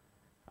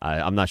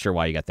 I'm not sure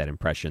why you got that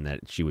impression that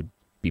she would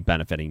be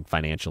benefiting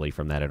financially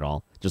from that at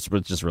all. Just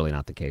really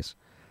not the case.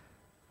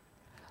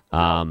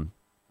 Understood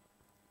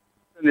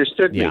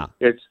me. Yeah.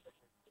 It's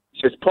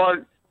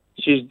part.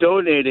 She's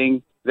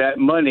donating that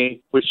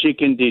money, which she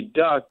can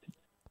deduct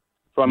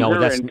from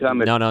her income.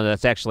 No,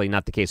 that's actually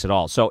not the case at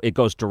all. So it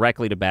goes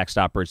directly to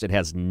Backstoppers. It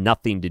has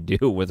nothing to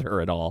do with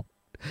her at all.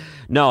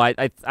 No,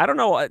 I don't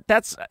know.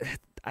 That's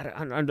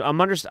I don't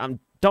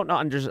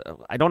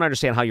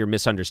understand how you're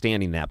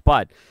misunderstanding that,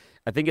 but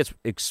I think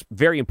it's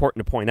very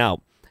important to point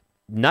out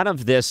none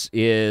of this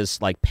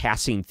is like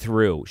passing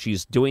through.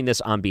 She's doing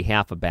this on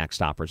behalf of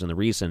Backstoppers, and the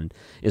reason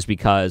is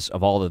because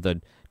of all of the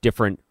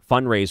different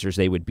fundraisers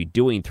they would be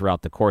doing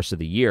throughout the course of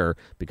the year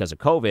because of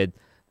COVID.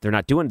 They're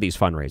not doing these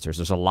fundraisers.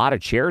 There's a lot of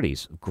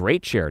charities,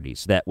 great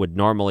charities, that would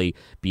normally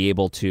be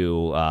able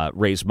to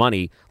raise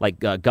money, like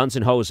Guns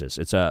N' Hoses.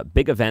 It's a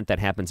big event that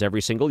happens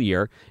every single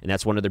year, and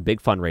that's one of their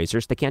big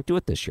fundraisers. They can't do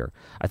it this year.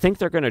 I think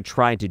they're going to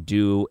try to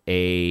do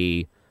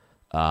a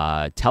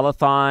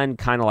telethon,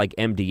 kind of like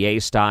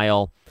MDA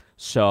style.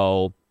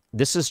 So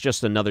this is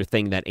just another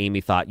thing that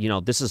Amy thought,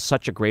 this is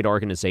such a great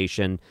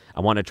organization. I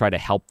want to try to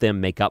help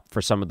them make up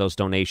for some of those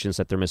donations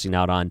that they're missing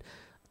out on.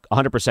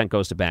 100%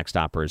 goes to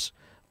Backstoppers.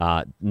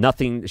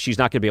 Nothing. She's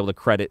not going to be able to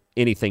credit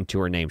anything to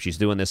her name. She's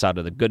doing this out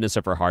of the goodness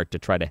of her heart to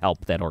try to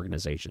help that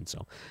organization.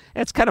 So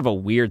it's kind of a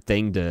weird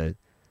thing to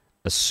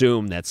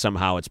assume that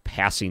somehow it's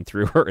passing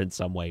through her in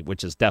some way,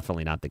 which is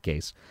definitely not the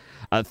case.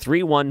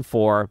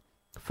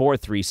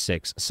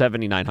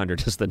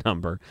 314-436-7900 is the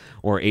number,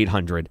 or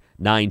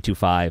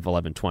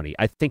 800-925-1120.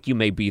 I think you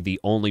may be the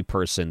only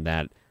person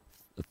that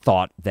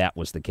thought that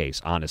was the case,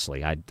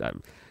 honestly. I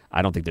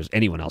don't think there's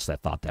anyone else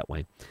that thought that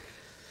way.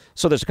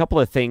 So there's a couple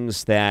of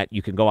things that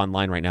you can go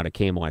online right now to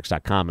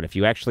KMOX.com, and if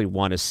you actually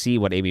want to see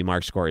what Amy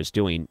Markscore is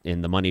doing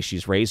in the money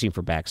she's raising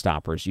for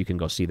Backstoppers, you can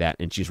go see that.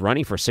 And she's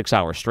running for 6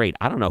 hours straight.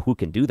 I don't know who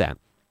can do that.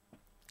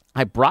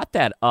 I brought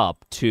that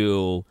up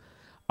to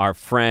our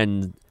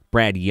friend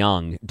Brad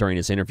Young during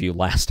his interview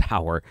last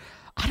hour.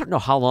 I don't know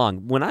how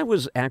long. When I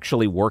was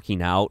actually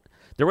working out,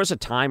 there was a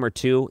time or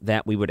two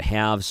that we would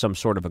have some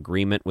sort of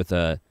agreement with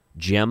a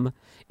gym,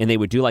 and they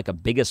would do like a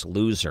Biggest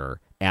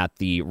Loser at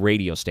the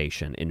radio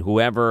station, and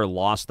whoever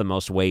lost the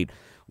most weight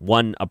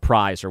won a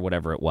prize or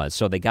whatever it was.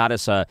 So they got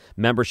us a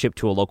membership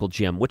to a local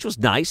gym, which was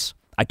nice.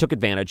 I took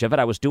advantage of it.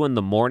 I was doing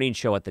the morning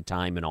show at the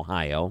time in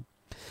Ohio.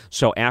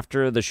 So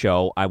after the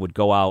show, I would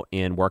go out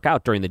and work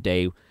out during the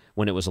day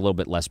when it was a little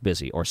bit less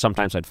busy, or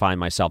sometimes I'd find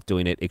myself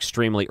doing it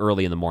extremely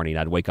early in the morning.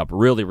 I'd wake up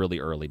really, really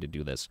early to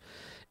do this.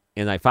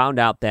 And I found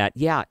out that,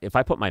 if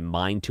I put my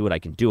mind to it, I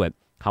can do it.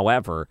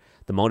 However,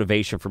 the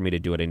motivation for me to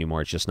do it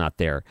anymore is just not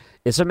there.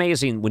 It's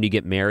amazing when you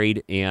get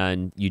married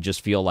and you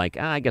just feel like,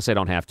 I guess I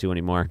don't have to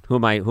anymore. Who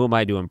am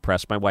I to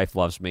impress? My wife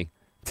loves me.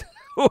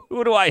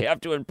 Who do I have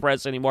to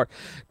impress anymore?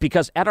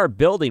 Because at our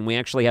building, we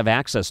actually have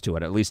access to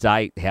it. At least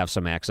I have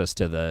some access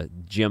to the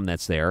gym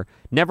that's there.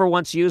 Never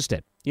once used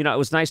it. It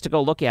was nice to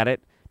go look at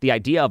it. The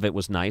idea of it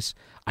was nice.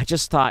 I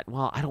just thought,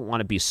 well, I don't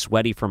want to be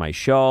sweaty for my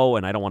show,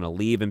 and I don't want to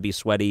leave and be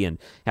sweaty and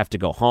have to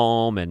go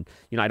home. And,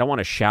 I don't want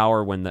to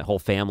shower when the whole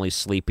family's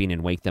sleeping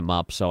and wake them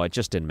up. So it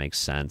just didn't make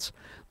sense.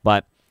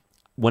 But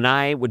when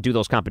I would do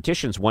those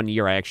competitions, one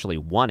year I actually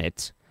won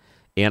it,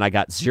 and I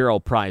got zero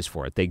prize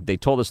for it. They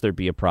told us there'd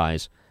be a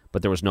prize,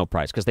 but there was no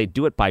prize because they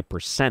do it by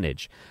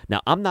percentage.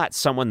 Now, I'm not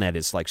someone that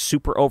is like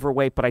super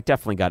overweight, but I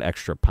definitely got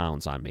extra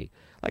pounds on me.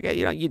 Like,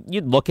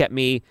 you'd look at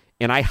me,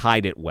 and I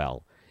hide it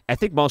well. I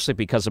think mostly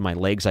because of my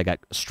legs. I got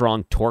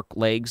strong torque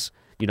legs,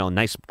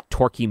 nice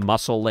torquey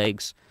muscle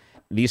legs.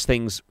 These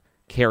things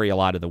carry a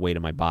lot of the weight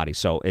of my body,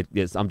 so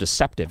I'm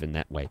deceptive in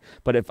that way.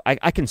 But if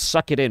I can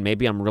suck it in,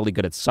 maybe I'm really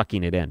good at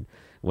sucking it in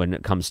when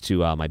it comes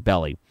to my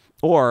belly.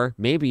 Or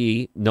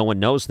maybe no one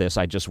knows this.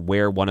 I just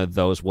wear one of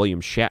those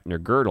William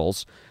Shatner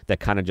girdles that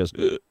kind of just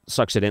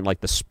sucks it in like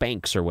the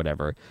Spanx or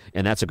whatever,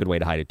 and that's a good way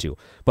to hide it too.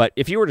 But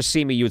if you were to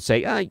see me, you would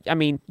say,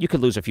 you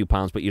could lose a few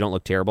pounds, but you don't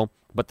look terrible.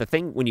 But the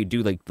thing when you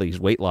do like these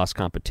weight loss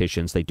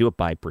competitions, they do it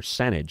by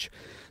percentage.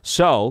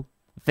 So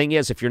the thing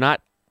is, if you're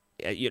not,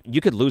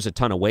 you could lose a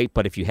ton of weight,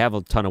 but if you have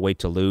a ton of weight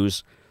to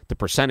lose, the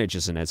percentage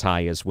isn't as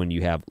high as when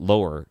you have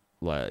lower,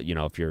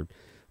 if you're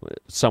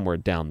somewhere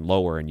down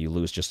lower and you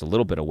lose just a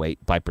little bit of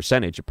weight, by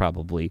percentage, it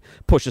probably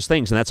pushes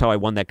things. And that's how I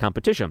won that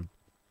competition.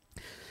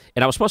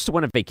 And I was supposed to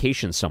win a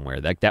vacation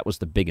somewhere. That was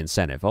the big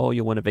incentive. Oh,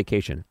 you win a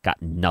vacation.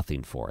 Got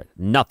nothing for it.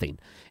 Nothing.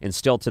 And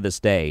still to this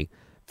day,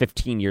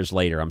 15 years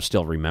later, I'm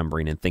still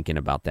remembering and thinking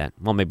about that.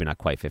 Well, maybe not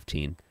quite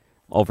 15.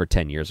 Over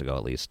 10 years ago,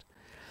 at least.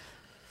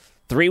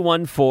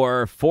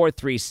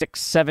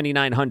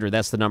 314-436-7900.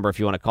 That's the number if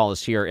you want to call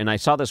us here. And I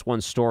saw this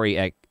one story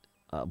at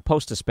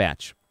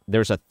Post-Dispatch.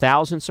 There's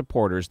 1,000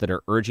 supporters that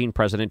are urging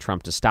President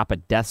Trump to stop a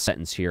death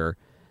sentence here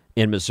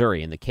in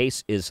Missouri. And the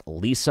case is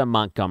Lisa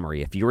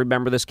Montgomery. If you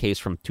remember this case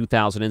from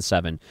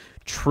 2007,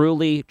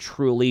 truly,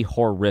 truly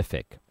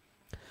horrific.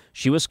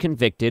 She was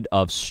convicted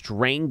of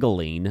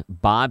strangling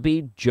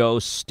Bobby Joe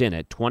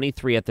Stinnett,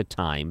 23 at the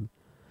time,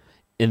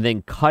 and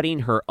then cutting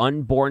her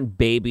unborn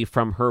baby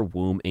from her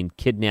womb and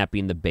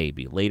kidnapping the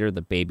baby. Later,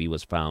 the baby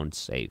was found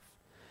safe.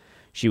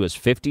 She was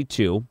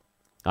 52.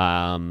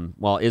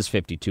 Is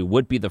 52,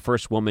 would be the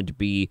first woman to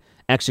be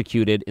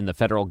executed in the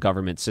federal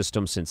government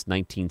system since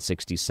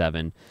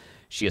 1967.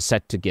 She is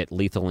set to get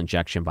lethal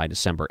injection by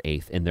December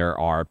 8th. And there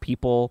are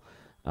people,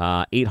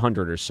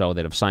 800 or so,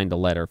 that have signed a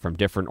letter from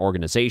different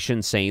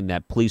organizations saying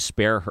that please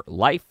spare her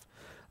life.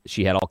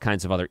 She had all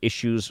kinds of other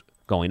issues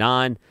going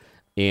on,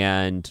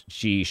 and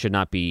she should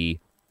not be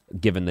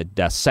given the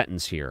death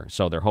sentence here.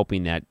 So they're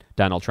hoping that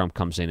Donald Trump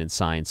comes in and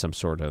signs some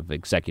sort of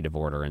executive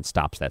order and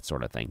stops that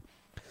sort of thing.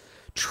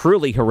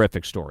 Truly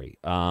horrific story.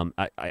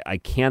 I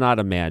cannot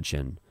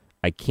imagine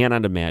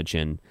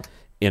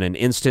in an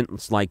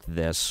instance like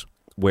this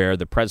where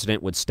the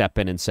president would step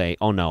in and say,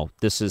 "Oh no,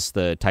 this is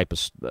the type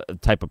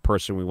of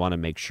person we want to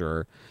make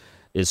sure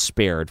is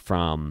spared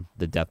from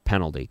the death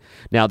penalty."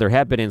 Now, there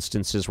have been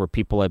instances where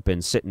people have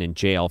been sitting in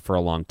jail for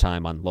a long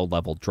time on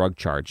low-level drug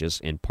charges,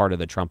 and part of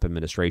the Trump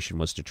administration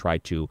was to try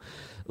to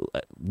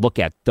look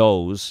at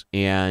those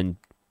and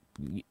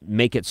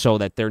make it so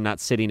that they're not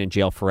sitting in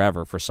jail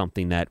forever for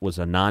something that was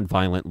a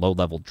nonviolent,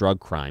 low-level drug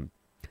crime.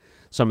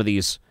 Some of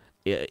these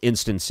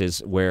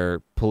instances where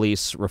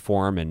police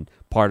reform and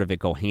part of it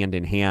go hand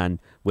in hand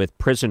with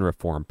prison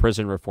reform.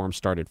 Prison reform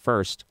started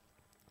first.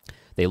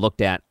 They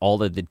looked at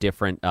all of the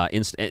different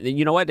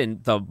you know what?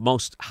 And the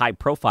most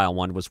high-profile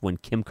one was when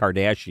Kim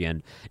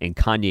Kardashian and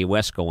Kanye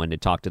West go in to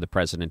talk to the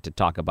president to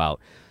talk about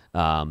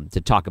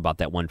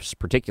that one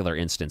particular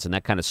instance, and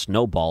that kind of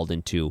snowballed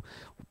into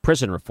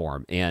prison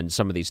reform and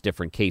some of these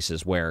different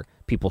cases where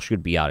people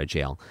should be out of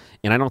jail.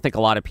 And I don't think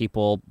a lot of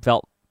people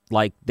felt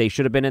like they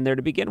should have been in there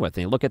to begin with.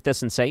 They look at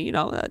this and say,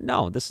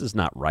 no, this is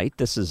not right.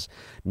 This is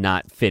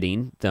not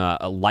fitting.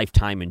 A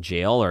lifetime in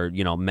jail, or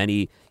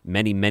many,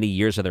 many, many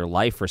years of their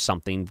life for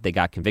something they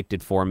got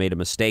convicted for, made a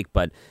mistake,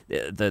 but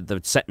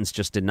the sentence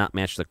just did not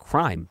match the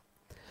crime.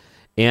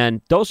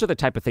 And those are the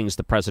type of things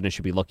the president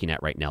should be looking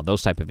at right now,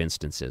 those type of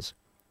instances.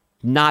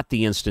 Not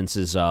the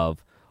instances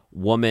of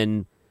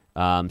woman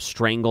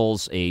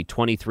strangles a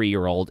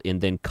 23-year-old and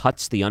then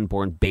cuts the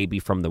unborn baby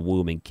from the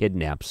womb and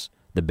kidnaps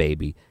the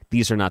baby.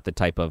 These are not the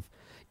type of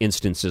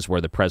instances where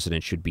the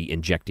president should be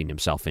injecting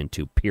himself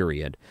into,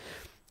 period.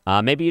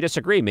 Maybe you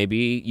disagree.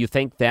 Maybe you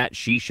think that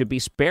she should be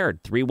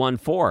spared.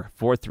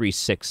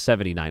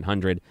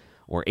 314-436-7900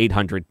 or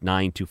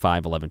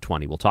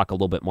 800-925-1120. We'll talk a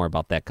little bit more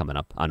about that coming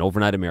up on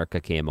Overnight America,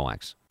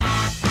 KMOX.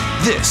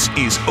 This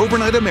is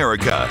Overnight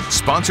America,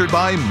 sponsored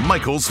by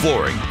Michael's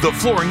Flooring, the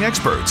flooring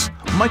experts.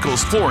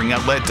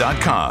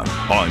 MichaelsFlooringOutlet.com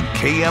on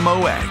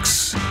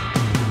KMOX.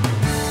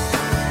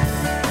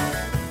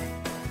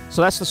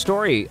 So that's the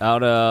story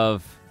out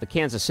of the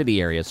Kansas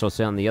City area, so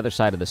it's on the other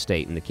side of the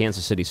state, and the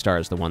Kansas City Star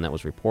is the one that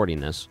was reporting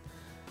this.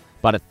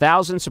 About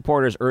 1,000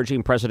 supporters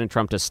urging President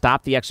Trump to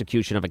stop the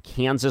execution of a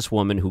Kansas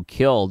woman who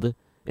killed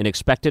an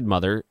expected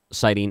mother,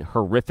 citing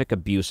horrific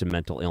abuse and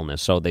mental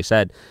illness. So they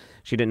said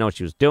she didn't know what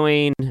she was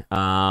doing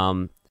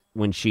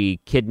when she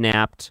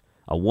kidnapped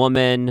a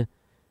woman,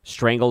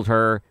 strangled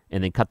her,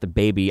 and then cut the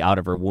baby out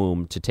of her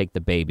womb to take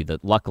the baby.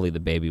 Luckily, the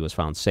baby was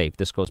found safe.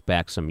 This goes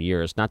back some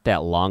years, not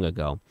that long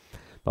ago,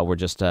 but we're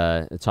just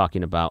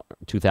talking about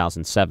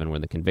 2007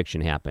 when the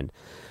conviction happened.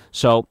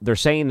 So they're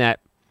saying that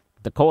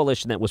the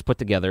coalition that was put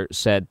together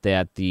said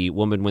that the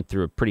woman went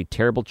through a pretty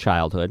terrible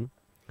childhood,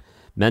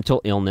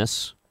 mental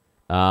illness,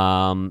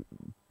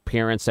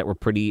 parents that were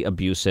pretty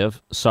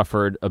abusive,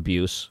 suffered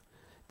abuse.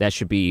 That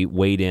should be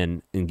weighed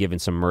in and given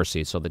some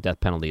mercy, so the death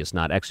penalty is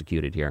not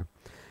executed here.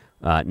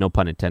 No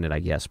pun intended, I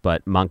guess.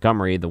 But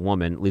Montgomery, the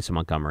woman, Lisa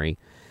Montgomery,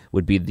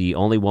 would be the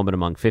only woman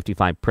among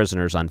 55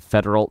 prisoners on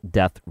federal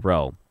death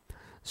row.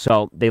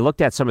 So they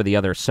looked at some of the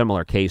other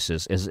similar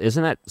cases.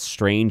 Isn't that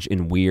strange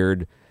and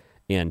weird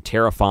and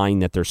terrifying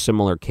that there's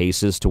similar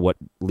cases to what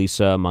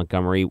Lisa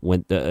Montgomery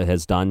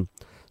has done?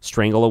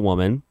 Strangle a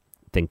woman,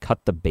 then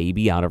cut the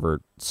baby out of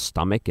her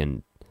stomach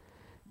and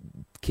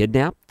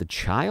kidnap the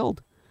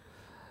child?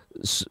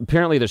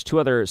 Apparently, there's two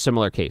other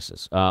similar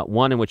cases.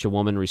 One in which a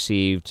woman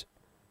received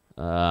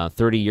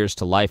 30 years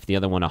to life, the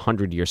other one a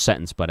 100-year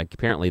sentence, but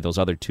apparently those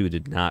other two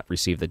did not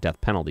receive the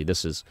death penalty.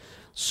 This is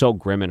so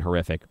grim and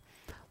horrific.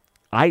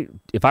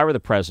 If I were the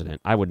president,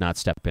 I would not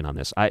step in on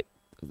this.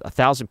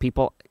 1,000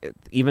 people,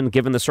 even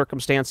given the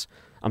circumstance,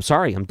 I'm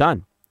sorry, I'm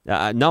done.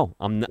 No,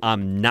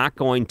 I'm not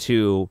going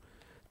to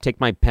take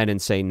my pen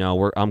and say,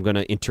 no, I'm going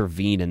to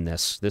intervene in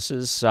this. This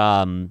is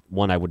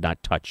one I would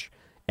not touch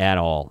at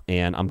all.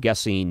 And I'm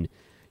guessing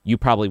you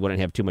probably wouldn't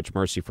have too much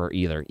mercy for her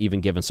either,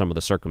 even given some of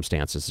the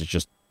circumstances. It's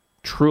just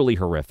truly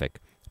horrific,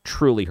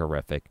 truly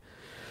horrific.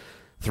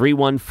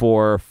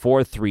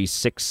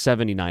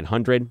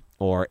 314-436-7900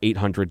 or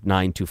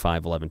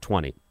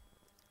 800-925-1120.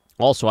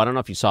 Also, I don't know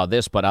if you saw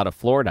this, but out of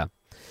Florida,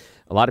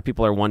 a lot of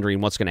people are wondering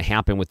what's going to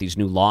happen with these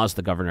new laws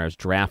the governor has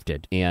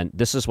drafted. And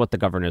this is what the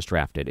governor has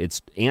drafted.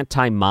 It's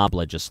anti-mob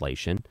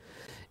legislation.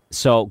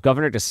 So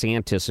Governor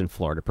DeSantis in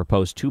Florida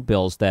proposed two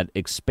bills that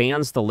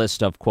expands the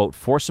list of, quote,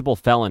 forcible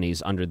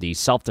felonies under the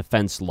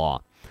self-defense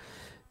law.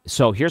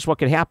 So here's what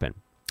could happen.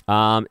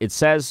 It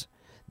says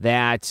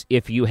that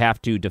if you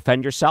have to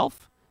defend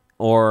yourself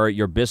or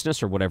your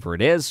business or whatever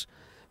it is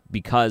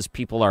because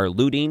people are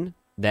looting,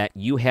 that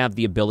you have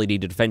the ability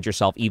to defend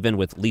yourself even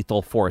with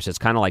lethal force. It's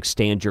kind of like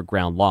stand your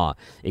ground law.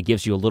 It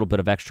gives you a little bit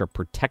of extra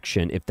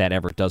protection if that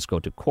ever does go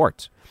to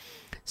court.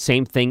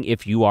 Same thing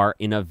if you are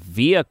in a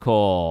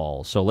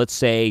vehicle. So let's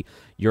say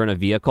you're in a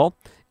vehicle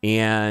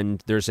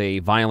and there's a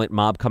violent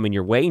mob coming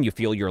your way and you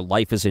feel your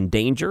life is in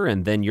danger,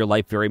 and then your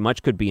life very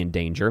much could be in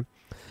danger,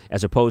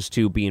 as opposed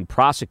to being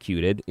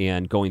prosecuted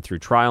and going through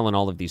trial and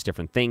all of these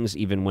different things,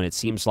 even when it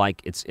seems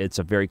like it's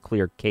a very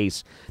clear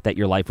case that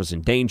your life was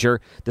in danger.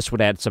 This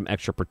would add some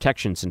extra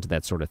protections into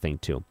that sort of thing,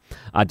 too.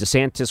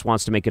 DeSantis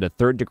wants to make it a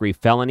third-degree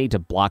felony to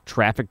block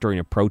traffic during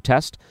a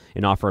protest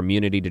and offer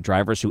immunity to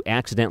drivers who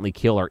accidentally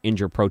kill or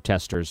injure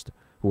protesters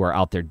who are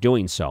out there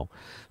doing so.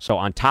 So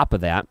on top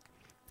of that,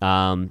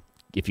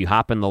 if you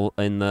hop in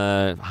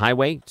the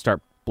highway,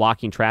 start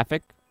blocking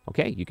traffic,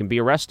 okay, you can be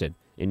arrested.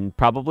 And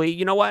probably,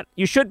 you know what?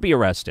 You should be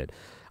arrested.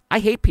 I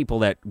hate people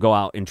that go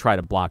out and try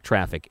to block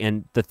traffic.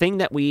 And the thing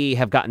that we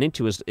have gotten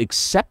into is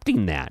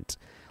accepting that.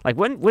 Like,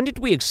 when did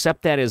we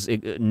accept that as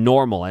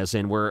normal, as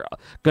in we're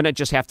going to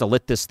just have to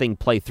let this thing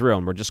play through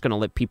and we're just going to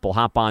let people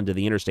hop onto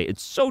the interstate?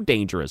 It's so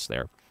dangerous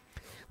there.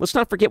 Let's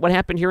not forget what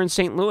happened here in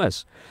St.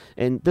 Louis.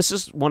 And this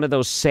is one of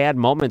those sad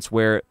moments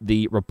where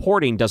the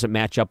reporting doesn't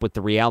match up with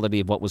the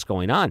reality of what was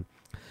going on.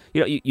 You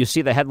know, you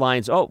see the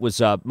headlines, it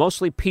was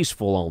mostly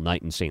peaceful all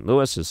night in St.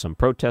 Louis as some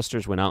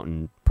protesters went out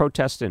and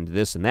protested and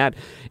this and that.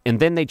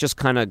 And then they just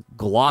kind of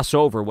gloss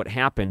over what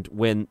happened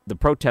when the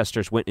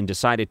protesters went and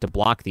decided to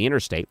block the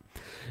interstate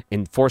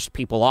and forced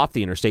people off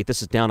the interstate.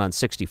 This is down on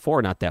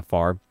 64, not that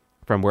far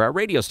from where our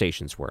radio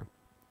stations were.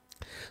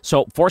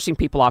 So forcing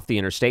people off the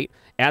interstate,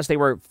 as they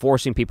were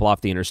forcing people off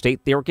the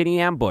interstate, they were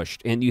getting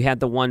ambushed. And you had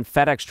the one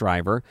FedEx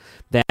driver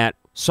that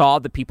saw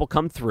the people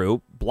come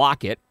through,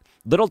 block it.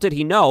 Little did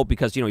he know,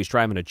 because, he's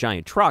driving a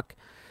giant truck,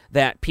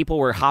 that people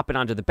were hopping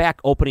onto the back,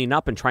 opening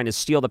up and trying to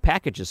steal the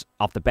packages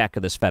off the back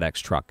of this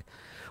FedEx truck.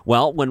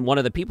 Well, when one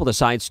of the people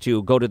decides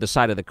to go to the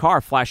side of the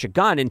car, flash a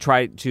gun, and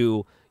try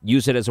to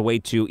use it as a way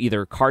to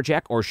either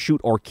carjack or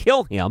shoot or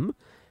kill him,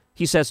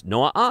 he says,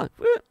 no,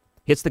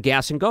 hits the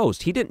gas and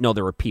goes. He didn't know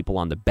there were people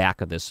on the back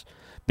of this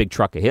big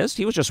truck of his.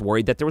 He was just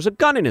worried that there was a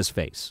gun in his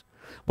face.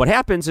 What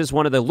happens is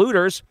one of the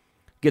looters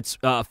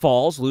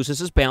falls, loses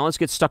his balance,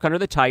 gets stuck under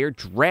the tire,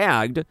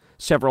 dragged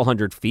several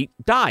hundred feet,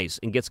 dies,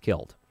 and gets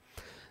killed.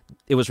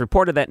 It was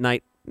reported that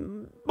night,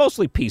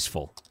 mostly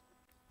peaceful,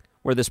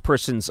 where this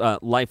person's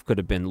life could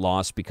have been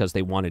lost because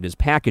they wanted his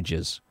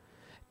packages.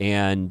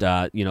 and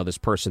this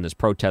person, this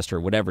protester,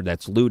 whatever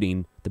that's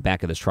looting the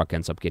back of this truck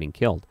ends up getting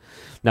killed.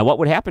 Now, what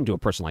would happen to a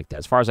person like that?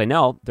 As far as I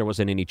know, there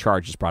wasn't any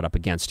charges brought up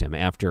against him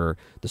after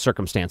the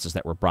circumstances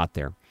that were brought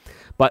there.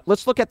 But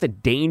let's look at the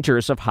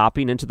dangers of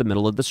hopping into the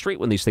middle of the street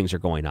when these things are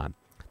going on.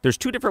 There's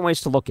two different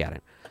ways to look at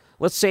it.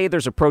 Let's say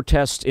there's a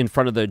protest in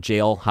front of the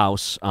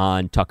jailhouse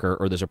on Tucker,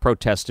 or there's a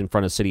protest in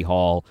front of City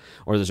Hall,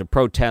 or there's a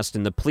protest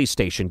in the police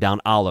station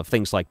down Olive,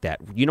 things like that.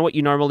 You know what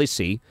you normally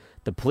see?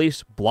 The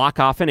police block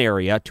off an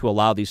area to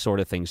allow these sort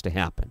of things to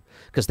happen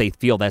because they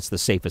feel that's the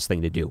safest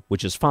thing to do,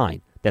 which is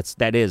fine.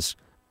 That is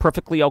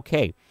perfectly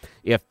okay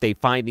if they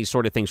find these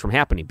sort of things from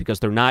happening because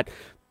they're not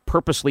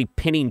purposely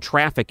pinning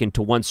traffic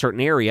into one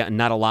certain area and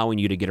not allowing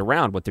you to get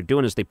around. What they're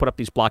doing is they put up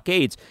these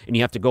blockades and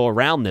you have to go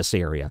around this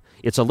area.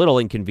 It's a little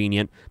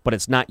inconvenient, but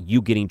it's not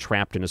you getting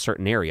trapped in a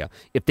certain area.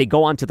 If they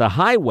go onto the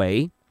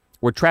highway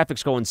where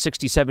traffic's going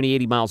 60, 70,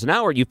 80 miles an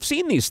hour, you've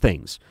seen these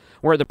things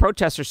where the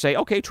protesters say,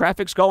 okay,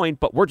 traffic's going,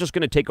 but we're just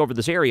going to take over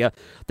this area.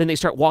 Then they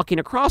start walking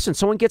across and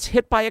someone gets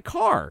hit by a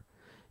car.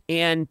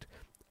 And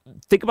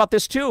think about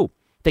this too.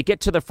 They get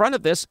to the front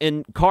of this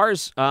and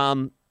cars,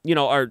 are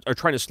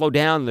trying to slow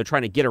down and they're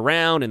trying to get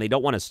around and they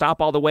don't want to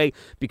stop all the way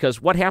because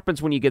what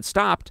happens when you get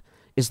stopped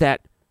is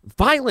that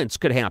violence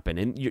could happen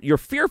and you're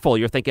fearful.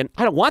 You're thinking,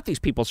 I don't want these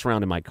people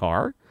surrounding my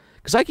car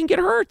because I can get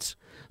hurt.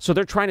 So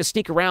they're trying to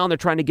sneak around. They're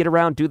trying to get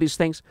around, do these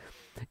things.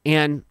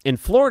 And in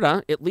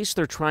Florida, at least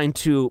they're trying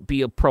to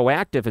be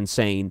proactive in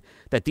saying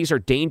that these are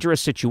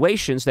dangerous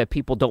situations that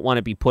people don't want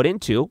to be put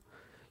into.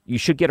 You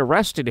should get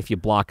arrested if you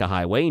block a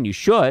highway, and you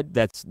should.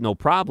 That's no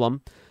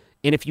problem.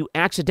 And if you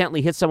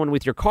accidentally hit someone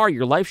with your car,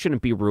 your life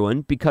shouldn't be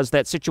ruined because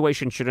that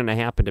situation shouldn't have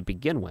happened to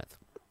begin with.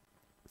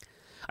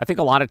 I think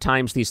a lot of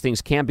times these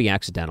things can be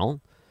accidental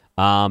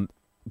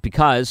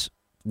because,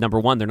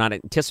 number one, they're not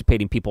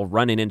anticipating people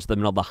running into the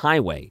middle of the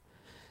highway.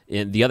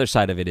 And the other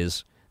side of it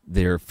is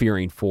they're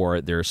fearing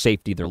for their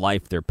safety, their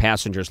life, their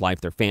passenger's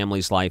life, their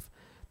family's life.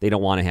 They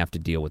don't want to have to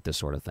deal with this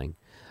sort of thing.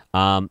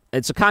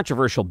 It's a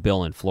controversial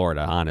bill in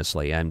Florida,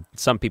 honestly, and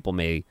some people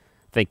may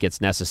think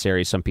it's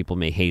necessary. Some people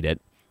may hate it.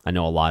 I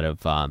know a lot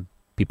of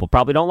people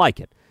probably don't like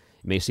it.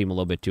 It may seem a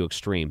little bit too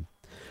extreme.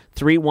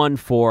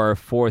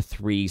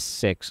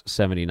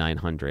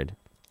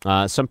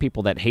 314-436-7900. Some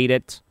people that hate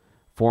it.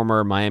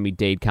 Former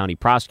Miami-Dade County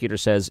prosecutor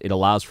says it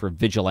allows for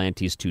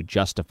vigilantes to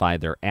justify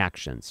their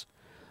actions.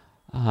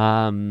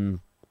 I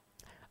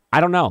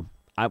don't know.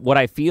 What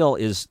I feel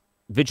is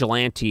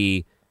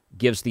vigilante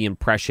gives the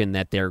impression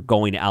that they're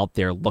going out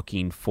there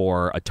looking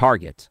for a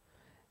target,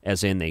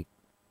 as in they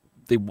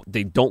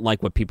don't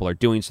like what people are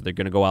doing, so they're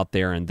going to go out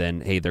there and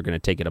then, hey, they're going to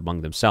take it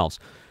among themselves.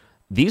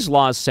 These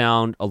laws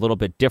sound a little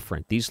bit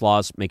different. These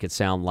laws make it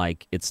sound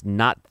like it's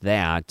not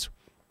that.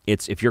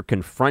 It's if you're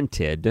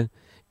confronted,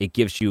 it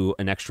gives you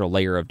an extra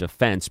layer of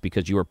defense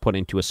because you were put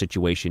into a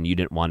situation you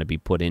didn't want to be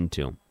put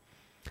into.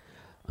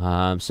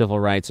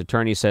 Civil rights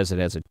attorney says it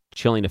has a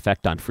chilling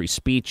effect on free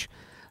speech.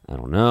 I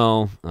don't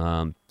know.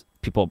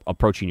 People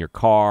approaching your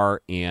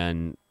car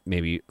and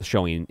maybe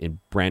showing and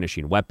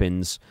brandishing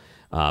weapons,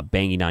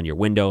 banging on your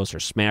windows or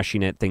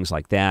smashing it, things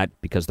like that,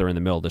 because they're in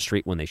the middle of the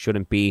street when they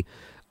shouldn't be.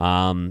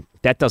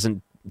 That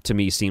doesn't, to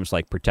me, seems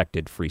like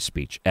protected free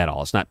speech at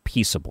all. It's not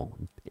peaceable.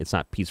 It's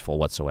not peaceful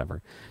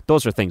whatsoever.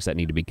 Those are things that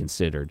need to be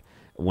considered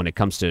when it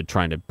comes to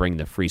trying to bring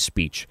the free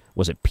speech.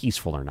 Was it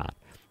peaceful or not?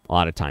 A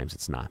lot of times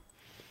it's not.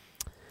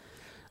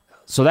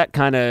 So that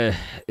kind of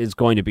is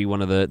going to be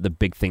one of the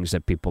big things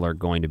that people are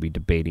going to be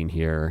debating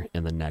here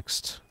in the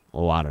next,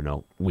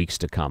 weeks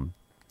to come.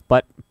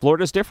 But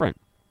Florida's different.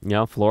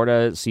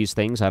 Florida sees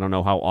things. I don't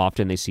know how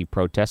often they see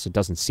protests. It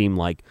doesn't seem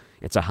like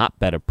it's a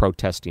hotbed of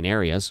protesting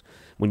areas.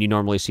 When you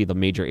normally see the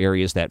major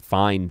areas that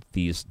find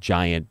these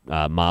giant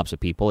mobs of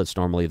people, it's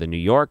normally the New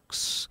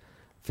Yorks,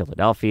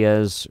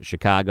 Philadelphia's,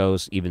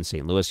 Chicago's, even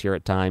St. Louis here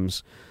at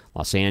times,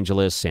 Los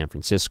Angeles, San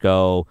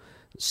Francisco,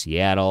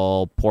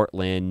 Seattle,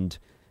 Portland,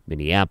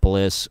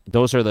 Minneapolis.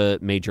 Those are the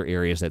major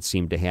areas that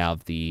seem to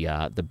have the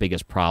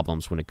biggest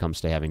problems when it comes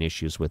to having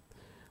issues with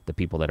the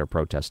people that are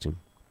protesting.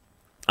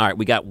 All right,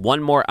 we got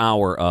one more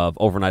hour of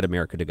Overnight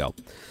America to go.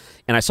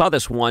 And I saw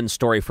this one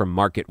story from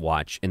Market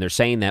Watch, and they're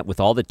saying that with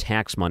all the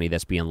tax money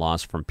that's being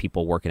lost from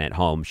people working at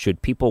home,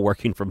 should people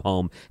working from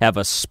home have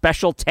a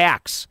special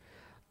tax?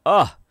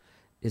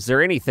 Is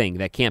there anything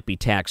that can't be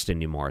taxed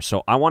anymore?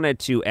 So I wanted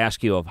to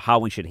ask you of how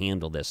we should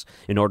handle this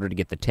in order to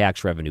get the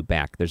tax revenue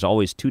back. There's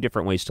always two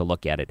different ways to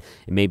look at it,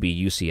 and maybe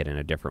you see it in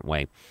a different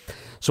way.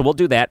 So we'll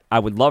do that. I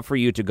would love for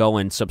you to go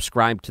and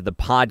subscribe to the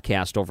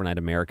podcast Overnight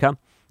America.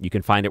 You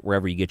can find it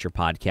wherever you get your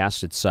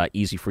podcasts. It's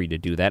easy for you to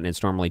do that, and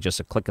it's normally just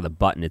a click of the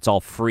button. It's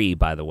all free,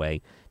 by the way.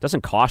 It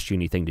doesn't cost you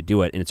anything to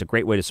do it, and it's a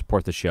great way to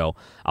support the show.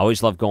 I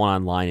always love going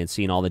online and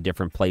seeing all the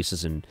different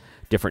places and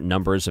different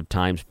numbers of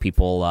times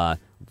people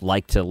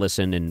like to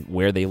listen and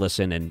where they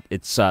listen, and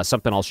it's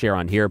something I'll share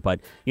on here. But,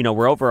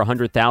 we're over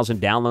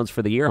 100,000 downloads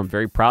for the year. I'm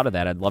very proud of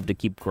that. I'd love to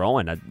keep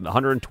growing.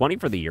 120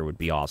 for the year would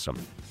be awesome.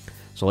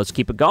 So let's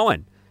keep it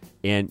going.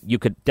 And you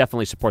could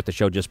definitely support the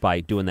show just by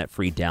doing that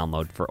free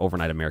download for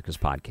Overnight America's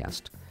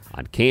podcast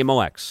on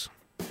KMOX.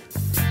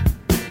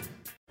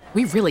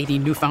 We really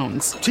need new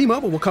phones.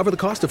 T-Mobile will cover the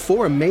cost of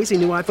 4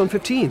 amazing new iPhone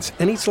 15s,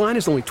 and each line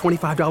is only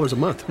 $25 a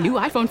month. New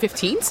iPhone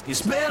 15s?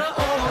 It's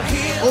better over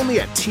here. Only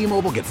at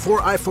T-Mobile, get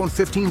 4 iPhone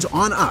 15s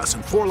on us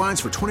and 4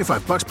 lines for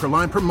 $25 per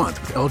line per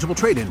month with eligible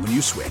trade-in when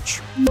you switch.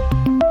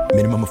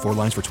 Minimum of 4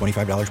 lines for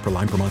 $25 per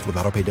line per month with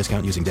autopay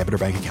discount using debit or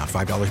bank account.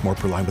 $5 more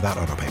per line without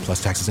autopay,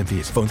 plus taxes and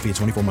fees. Phone fee at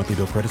 24 monthly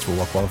bill credits for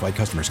well-qualified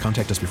customers.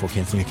 Contact us before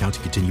canceling account to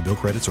continue bill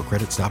credits or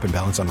credit stop and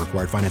balance on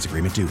required finance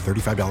agreement due.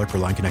 $35 per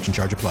line connection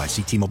charge applies.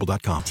 See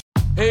T-Mobile.com.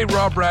 Hey,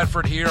 Rob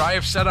Bradford here. I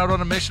have set out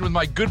on a mission with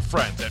my good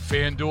friends at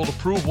FanDuel to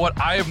prove what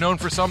I have known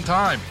for some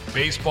time.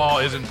 Baseball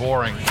isn't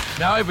boring.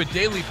 Now I have a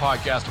daily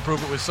podcast to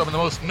prove it with some of the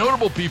most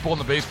notable people in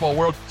the baseball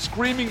world,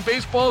 screaming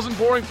baseball isn't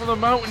boring from the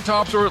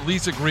mountaintops, or at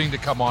least agreeing to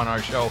come on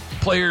our show.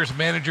 Players,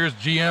 managers,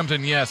 GMs,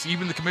 and yes,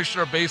 even the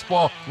commissioner of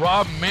baseball,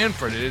 Rob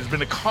Manfred. It has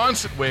been a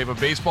constant wave of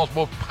baseball's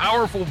most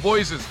powerful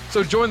voices.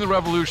 So join the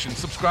revolution.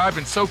 Subscribe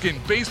and soak in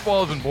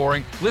Baseball Isn't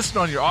Boring. Listen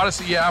on your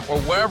Odyssey app or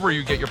wherever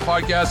you get your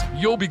podcasts.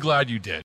 You'll be glad you did.